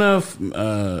 There's not enough.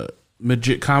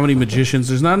 Comedy magicians.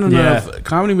 There's not enough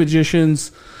comedy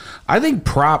magicians. I think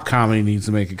prop comedy needs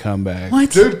to make a comeback.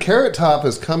 What? Dude, Carrot Top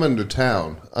is coming to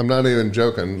town. I'm not even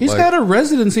joking. He's got a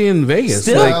residency in Vegas.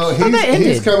 Still?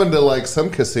 He's coming to like some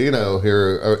casino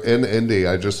here in Indy.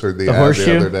 I just heard the ad Horseshoe?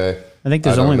 the other day. I think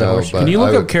there's only the Horseshoe. Can you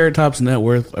look up Carrot Top's net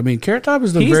worth? I mean, Carrot Top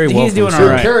is very well. He's doing all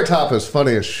right. Carrot Top is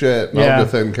funny as shit. And I'll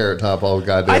defend Carrot Top all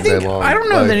goddamn day long. I don't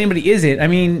know that anybody is it. I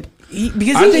mean...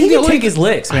 Because he can take his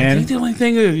licks, man. I think the only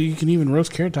thing you can even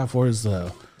roast Carrot Top for is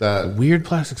the weird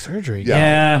plastic surgery.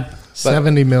 Yeah.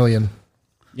 70 million.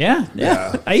 Yeah.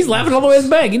 He's laughing all the way in the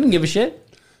bag. He didn't give a shit.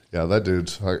 Yeah, that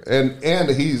dude's hard. And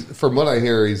he's, from what I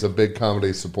hear, he's a big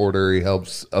comedy supporter. He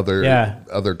helps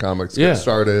other comics get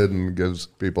started and gives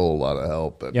people a lot of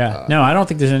help. And, no, I don't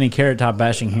think there's any Carrot Top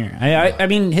bashing here. I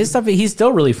mean, his stuff, he's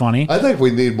still really funny. I think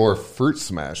we need more fruit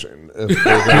smashing. If you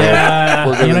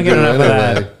don't get enough of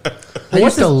that. I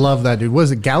used to love that dude.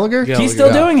 Was it Gallagher? He's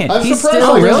still doing it. I'm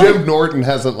surprised Jim Norton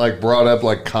hasn't like brought up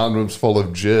like condoms full of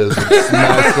jizz and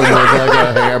smashed them with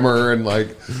like a hammer and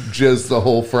like jizz the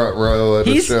whole front row at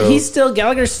a show.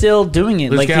 Gallagher's still doing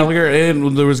it. There's Gallagher,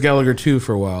 and there was Gallagher 2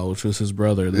 for a while, which was his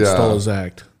brother that stole his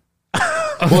act.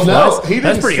 Well, no, he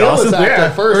didn't steal his act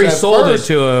at first. Or he sold it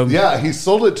to him. Yeah, he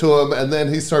sold it to him, and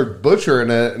then he started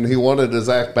butchering it, and he wanted his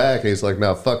act back. He's like,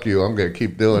 "No, fuck you, I'm going to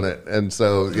keep doing it." And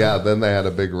so, then they had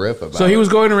a big riff about it. So he was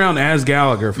going around as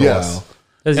Gallagher for a while.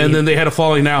 And then they had a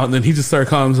falling out, and then he just started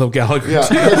calling himself Gallagher. Yeah,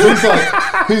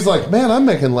 because he's like, man, I'm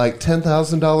making like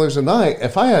 $10,000 a night.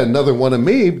 If I had another one of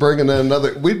me bringing in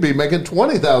another, we'd be making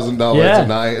 $20,000 a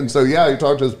night. And so, he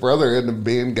talked to his brother into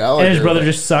being Gallagher. And his brother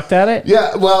just sucked at it?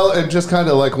 Yeah, well, and just kind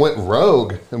of like went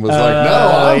rogue and was like,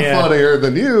 no, I'm funnier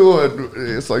than you. And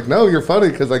it's like, no, you're funny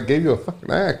because I gave you a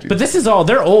fucking act. But this is all,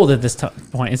 they're old at this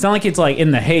point. It's not like it's like in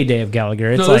the heyday of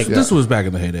Gallagher. It's this was back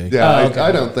in the heyday. Yeah,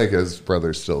 I don't think his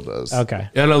brother still does. Okay.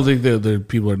 I don't think the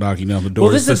people are knocking down the doors.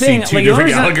 Well, this is the thing. See two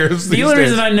different Gallaghers. The only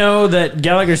reason I know that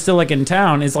Gallagher's still like in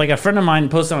town is like a friend of mine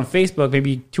posted on Facebook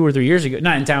maybe 2 or 3 years ago.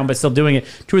 Not in town, but still doing it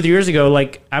 2 or 3 years ago.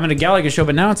 Like I'm at a Gallagher show,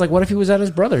 but now it's like, what if he was at his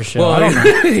brother's show? Well, I don't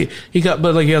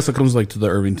know. he also comes like to the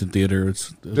Irvington Theater.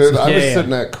 Dude, I was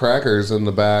sitting at Crackers in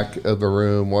the back of the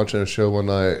room watching a show one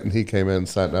night, and he came in and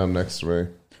sat down next to me.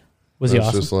 Was he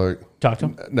awesome? Just like talk to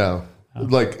him? No,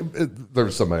 there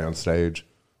was somebody on stage.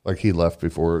 Like he left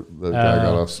before the guy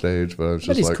got off stage, but I was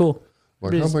just he's cool.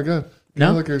 Like, oh my god,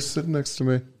 Gallagher's sitting next to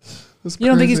me. That's you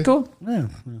don't think he's cool? Yeah.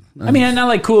 I mean, not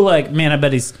like cool. Like, man, I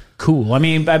bet he's cool. I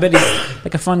mean, I bet he's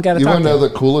like a fun guy to talk to. You want to know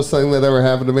the coolest thing that ever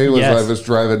happened to me was I was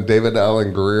driving David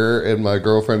Allen Greer in my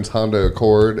girlfriend's Honda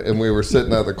Accord, and we were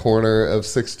sitting at the corner of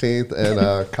 16th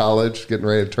and College, getting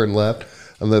ready to turn left,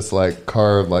 and this like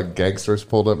car of like gangsters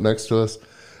pulled up next to us,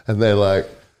 and they like.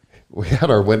 We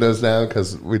had our windows down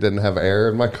because we didn't have air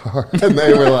in my car. And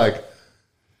they were like,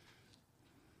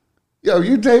 yo,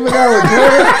 you David Allen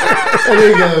Greer? And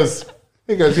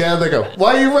he goes, yeah. And they go,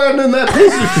 why are you riding in that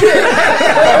piece of shit?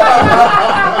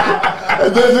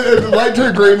 And then the light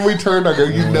turned green, we turned. I go,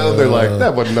 they're like,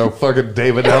 that wasn't no fucking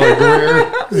David Allen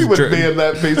Greer. He would be in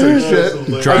that piece of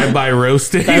shit. Drive-by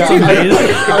roasting. I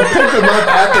picked him up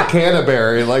at the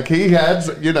Canterbury. Like, he had,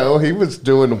 he was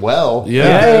doing well.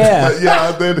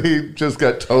 Yeah. Then he just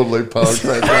got totally punked.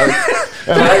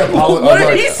 And I apologize. What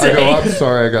did he say? I'm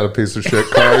sorry, I got a piece of shit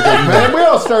car. He goes, man, we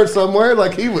all start somewhere.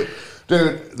 Like, he would...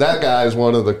 Dude, that guy is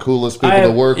one of the coolest people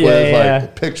to work with.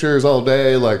 Like, pictures all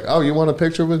day. Like, oh, you want a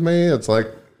picture with me? It's like,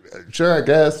 sure, I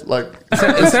guess. Like,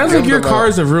 it sounds like your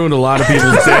cars have ruined a lot of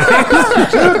people's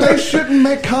days. Dude, they shouldn't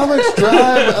make comics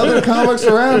drive other comics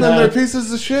around them. They're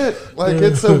pieces of shit. Like,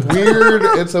 it's a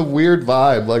weird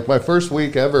vibe. Like, my first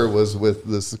week ever was with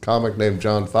this comic named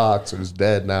John Fox, who's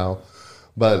dead now.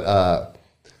 But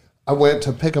I went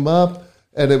to pick him up.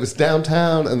 And it was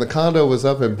downtown, and the condo was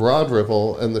up in Broad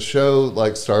Ripple, and the show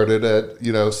like started at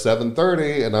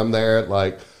 7:30, and I'm there at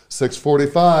like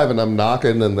 6:45, and I'm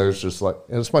knocking, and there's just like,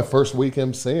 and it's my first week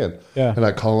emceeing. Yeah. And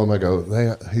I call him, I go,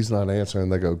 he's not answering.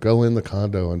 They go in the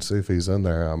condo and see if he's in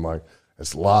there. I'm like,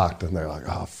 it's locked, and they're like,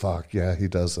 oh fuck, yeah, he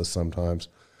does this sometimes.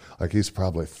 Like he's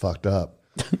probably fucked up.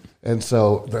 And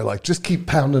so they're like, just keep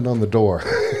pounding on the door.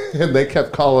 And they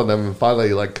kept calling him, and finally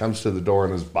he like comes to the door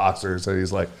in his boxers, and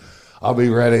he's like, I'll be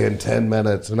ready in 10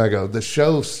 minutes. And I go, the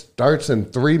show starts in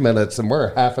 3 minutes, and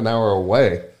we're half an hour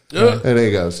away. And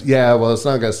he goes, yeah, well, it's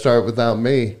not going to start without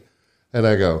me. And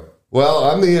I go, well,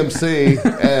 I'm the MC,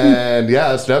 and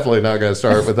yeah, it's definitely not going to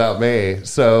start without me.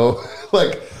 So,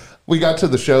 like, we got to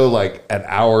the show like an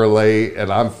hour late,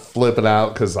 and I'm flipping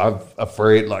out because I'm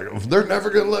afraid, like, they're never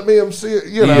going to let me MC it.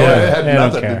 It had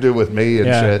nothing to do with me and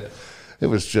shit. It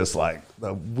was just like,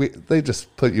 they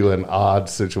just put you in odd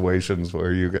situations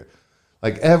where you get,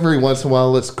 like, every once in a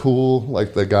while it's cool.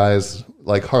 Like, the guys,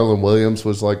 like Harlan Williams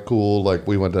was like cool. Like,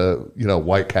 we went to,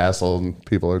 White Castle, and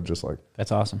people are just like,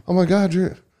 that's awesome. Oh my God,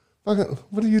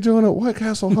 what are you doing at White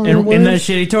Castle, Harlan Williams? In that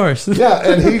shitty Taurus. Yeah,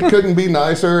 and he couldn't be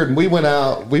nicer. And we went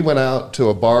out to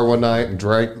a bar one night and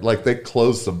drank, like, they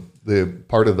closed the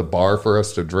part of the bar for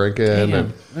us to drink in. Damn,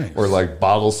 and nice. We're like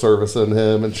bottle servicing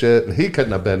him and shit. And he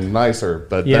couldn't have been nicer,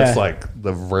 but that's like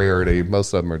the rarity.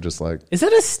 Most of them are just like. Is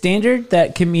that a standard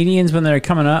that comedians, when they're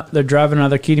coming up, they're driving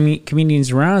other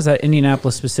comedians around? Is that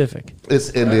Indianapolis specific?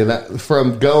 It's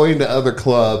from going to other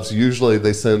clubs, usually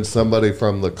they send somebody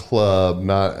from the club,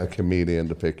 not a comedian,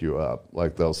 to pick you up.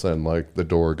 Like, they'll send like the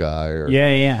door guy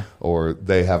or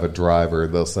they have a driver,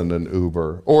 they'll send an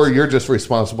Uber. Or you're just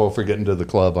responsible for getting to the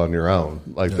club on your own.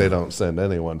 Like, they don't send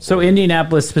anyone. So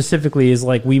Indianapolis specifically is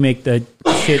like, we make the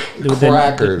shit.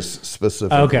 Crackers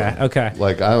specifically. Okay.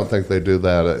 Like, I don't think they do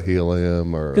that at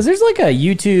Helium or. Because there's like a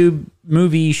YouTube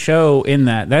movie show in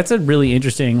that. That's a really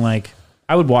interesting, like,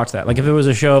 I would watch that. Like, if it was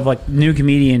a show of like new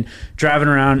comedian driving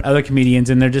around other comedians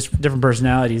and they're just different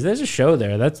personalities. There's a show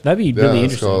there. That'd be really interesting.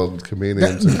 It's called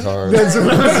Comedians in Cars.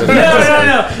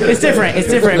 No. It's different.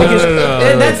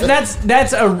 Because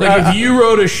that's a. Like, if you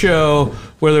wrote a show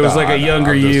where there was like a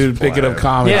younger you picking up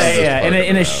comics. Yeah.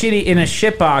 In a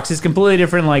shit box, it's completely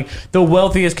different. Like, the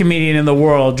wealthiest comedian in the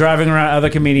world driving around other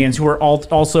comedians who are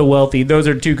also wealthy. Those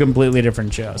are two completely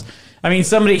different shows. I mean,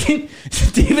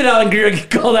 David Allen Greer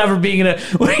get called out for being in that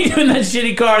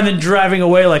shitty car and then driving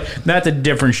away. Like, that's a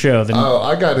different show.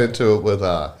 I got into it with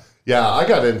a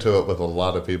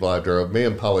lot of people I drove. Me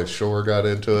and Pauly Shore got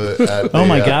into it at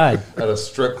at a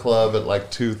strip club at like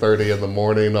 2:30 in the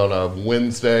morning on a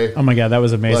Wednesday. Oh my God, that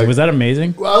was amazing. Was that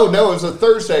amazing? Oh no, it was a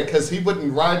Thursday because he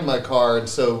wouldn't ride my car, and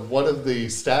so one of the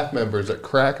staff members at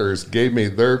Crackers gave me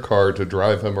their car to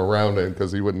drive him around in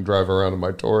because he wouldn't drive around in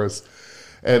my Taurus.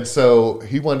 And so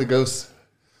he wanted to go.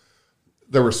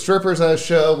 There were strippers at a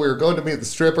show. We were going to meet the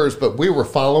strippers, but we were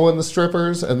following the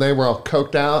strippers, and they were all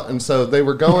coked out. And so they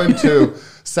were going to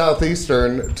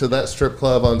Southeastern, to that strip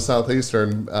club on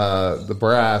Southeastern, the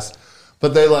Brass.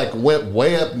 But they like went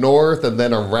way up north and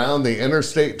then around the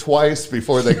interstate twice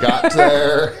before they got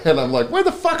there. And I'm like, where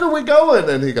the fuck are we going?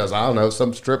 And he goes, I don't know,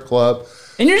 some strip club.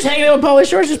 And you're just hanging out with Pauly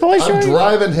Shore? Just Pauly Shore? I'm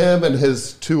driving him and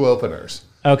his two openers.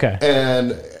 Okay.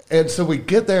 And so we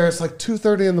get there, it's like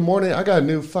 2:30 in the morning. I got a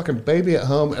new fucking baby at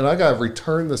home, and I got to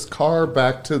return this car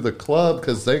back to the club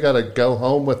because they got to go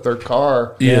home with their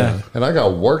car. Yeah. And I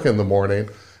got work in the morning.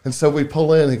 And so we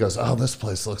pull in, he goes, oh, this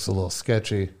place looks a little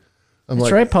sketchy. I'm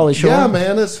That's right, Pauly Shore. Yeah,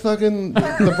 man, it's fucking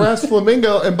the Brass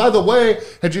Flamingo. And by the way,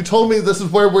 had you told me this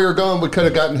is where we were going, we could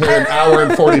have gotten here an hour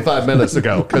and 45 minutes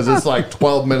ago because it's like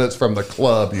 12 minutes from the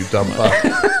club, you dumb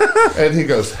fuck. And he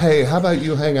goes, hey, how about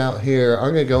you hang out here?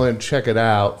 I'm going to go in and check it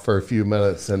out for a few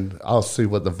minutes, and I'll see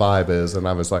what the vibe is. And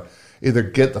I was like, either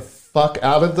get the fuck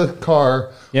out of the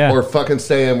car or fucking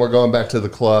stay in. We're going back to the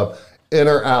club. In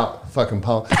or out, fucking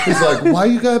Paul. He's like, why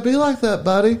you gotta be like that,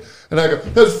 buddy? And I go,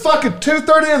 it's fucking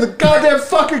 2:30 and the goddamn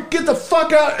fucker, get the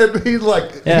fuck out. And he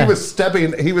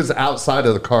he was outside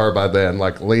of the car by then,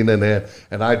 like leaning in,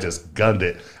 and I just gunned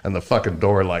it, and the fucking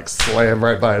door like slammed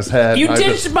right by his head. You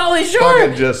ditched Pauly Shore?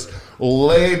 Fucking just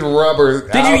laid rubber.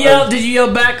 Did you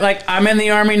yell back like, I'm in the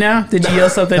army now? Did you yell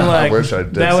something like, I wish I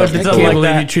did. I can't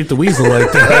believe you treat the weasel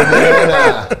like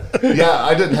that. Yeah,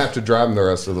 I didn't have to drive him the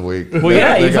rest of the week.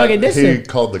 Well, you fucking did. He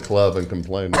called the club and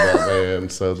complained about me,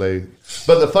 and so they.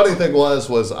 But the funny thing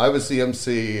was I was the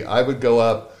MC. I would go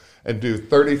up and do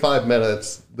 35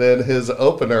 minutes. Then his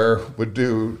opener would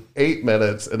do 8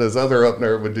 minutes, and his other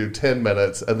opener would do 10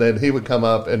 minutes, and then he would come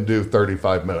up and do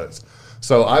 35 minutes.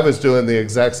 So I was doing the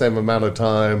exact same amount of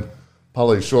time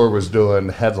Pauly Shore was doing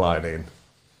headlining.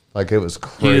 Like, it was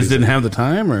crazy. He just didn't have the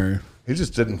time, or he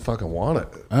just didn't fucking want it.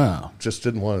 Oh, just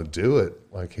didn't want to do it.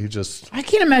 Like, he just. I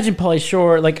can't imagine Pauly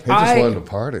Shore. Like, he just wanted to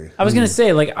party. I was gonna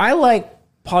say, like, I like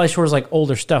Pauly Shore's like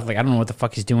older stuff. Like, I don't know what the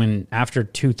fuck he's doing after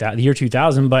the year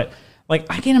 2000, but like,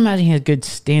 I can't imagine he has good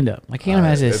stand up. I can't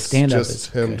imagine his stand up. It's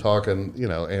just him talking,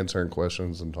 answering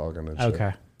questions and talking and shit.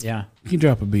 Okay, yeah. Can you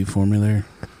drop a beat for me there?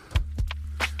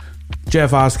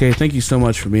 Jeff Oskey, thank you so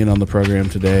much for being on the program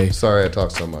today. Sorry I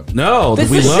talked so much. No, this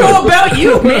is a show about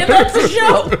you, man. That's the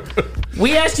show.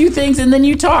 We asked you things and then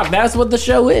you talk. That's what the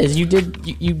show is. You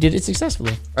did it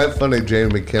successfully. I have funny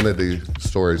Jamie Kennedy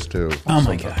stories too. Oh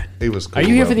my god, he was cool. Are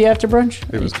you here for the after brunch?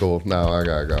 He was cool. No, I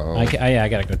gotta go home. I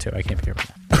gotta go too. I can't be here for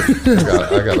that.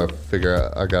 I gotta figure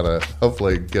out. I gotta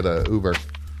hopefully get a Uber.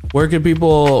 Where can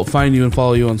people find you and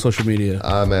follow you on social media?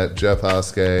 I'm at Jeff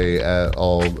Oskey at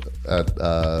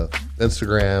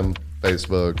Instagram,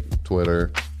 Facebook,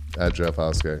 Twitter, at Jeff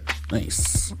Oskey.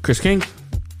 Nice. Chris King?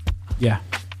 Yeah.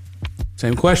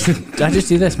 Same question. I just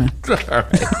do this, man. All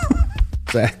right.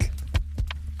 Zach?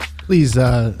 Please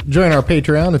join our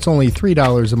Patreon. It's only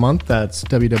 $3 a month. That's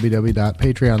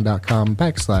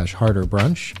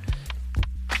www.patreon.com/harderbrunch.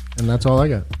 And that's all I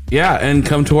got. Yeah, and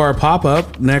come to our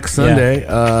pop-up next Sunday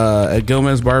at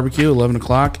Gomez Barbecue, 11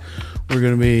 o'clock. We're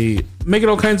going to be making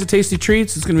all kinds of tasty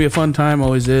treats. It's going to be a fun time,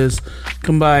 always is.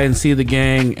 Come by and see the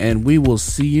gang, and we will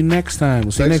see you next time.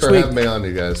 We'll see you next week. Thanks for having me on,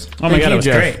 you guys. Oh my God, it was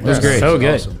great. It was great. So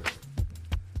good. Awesome.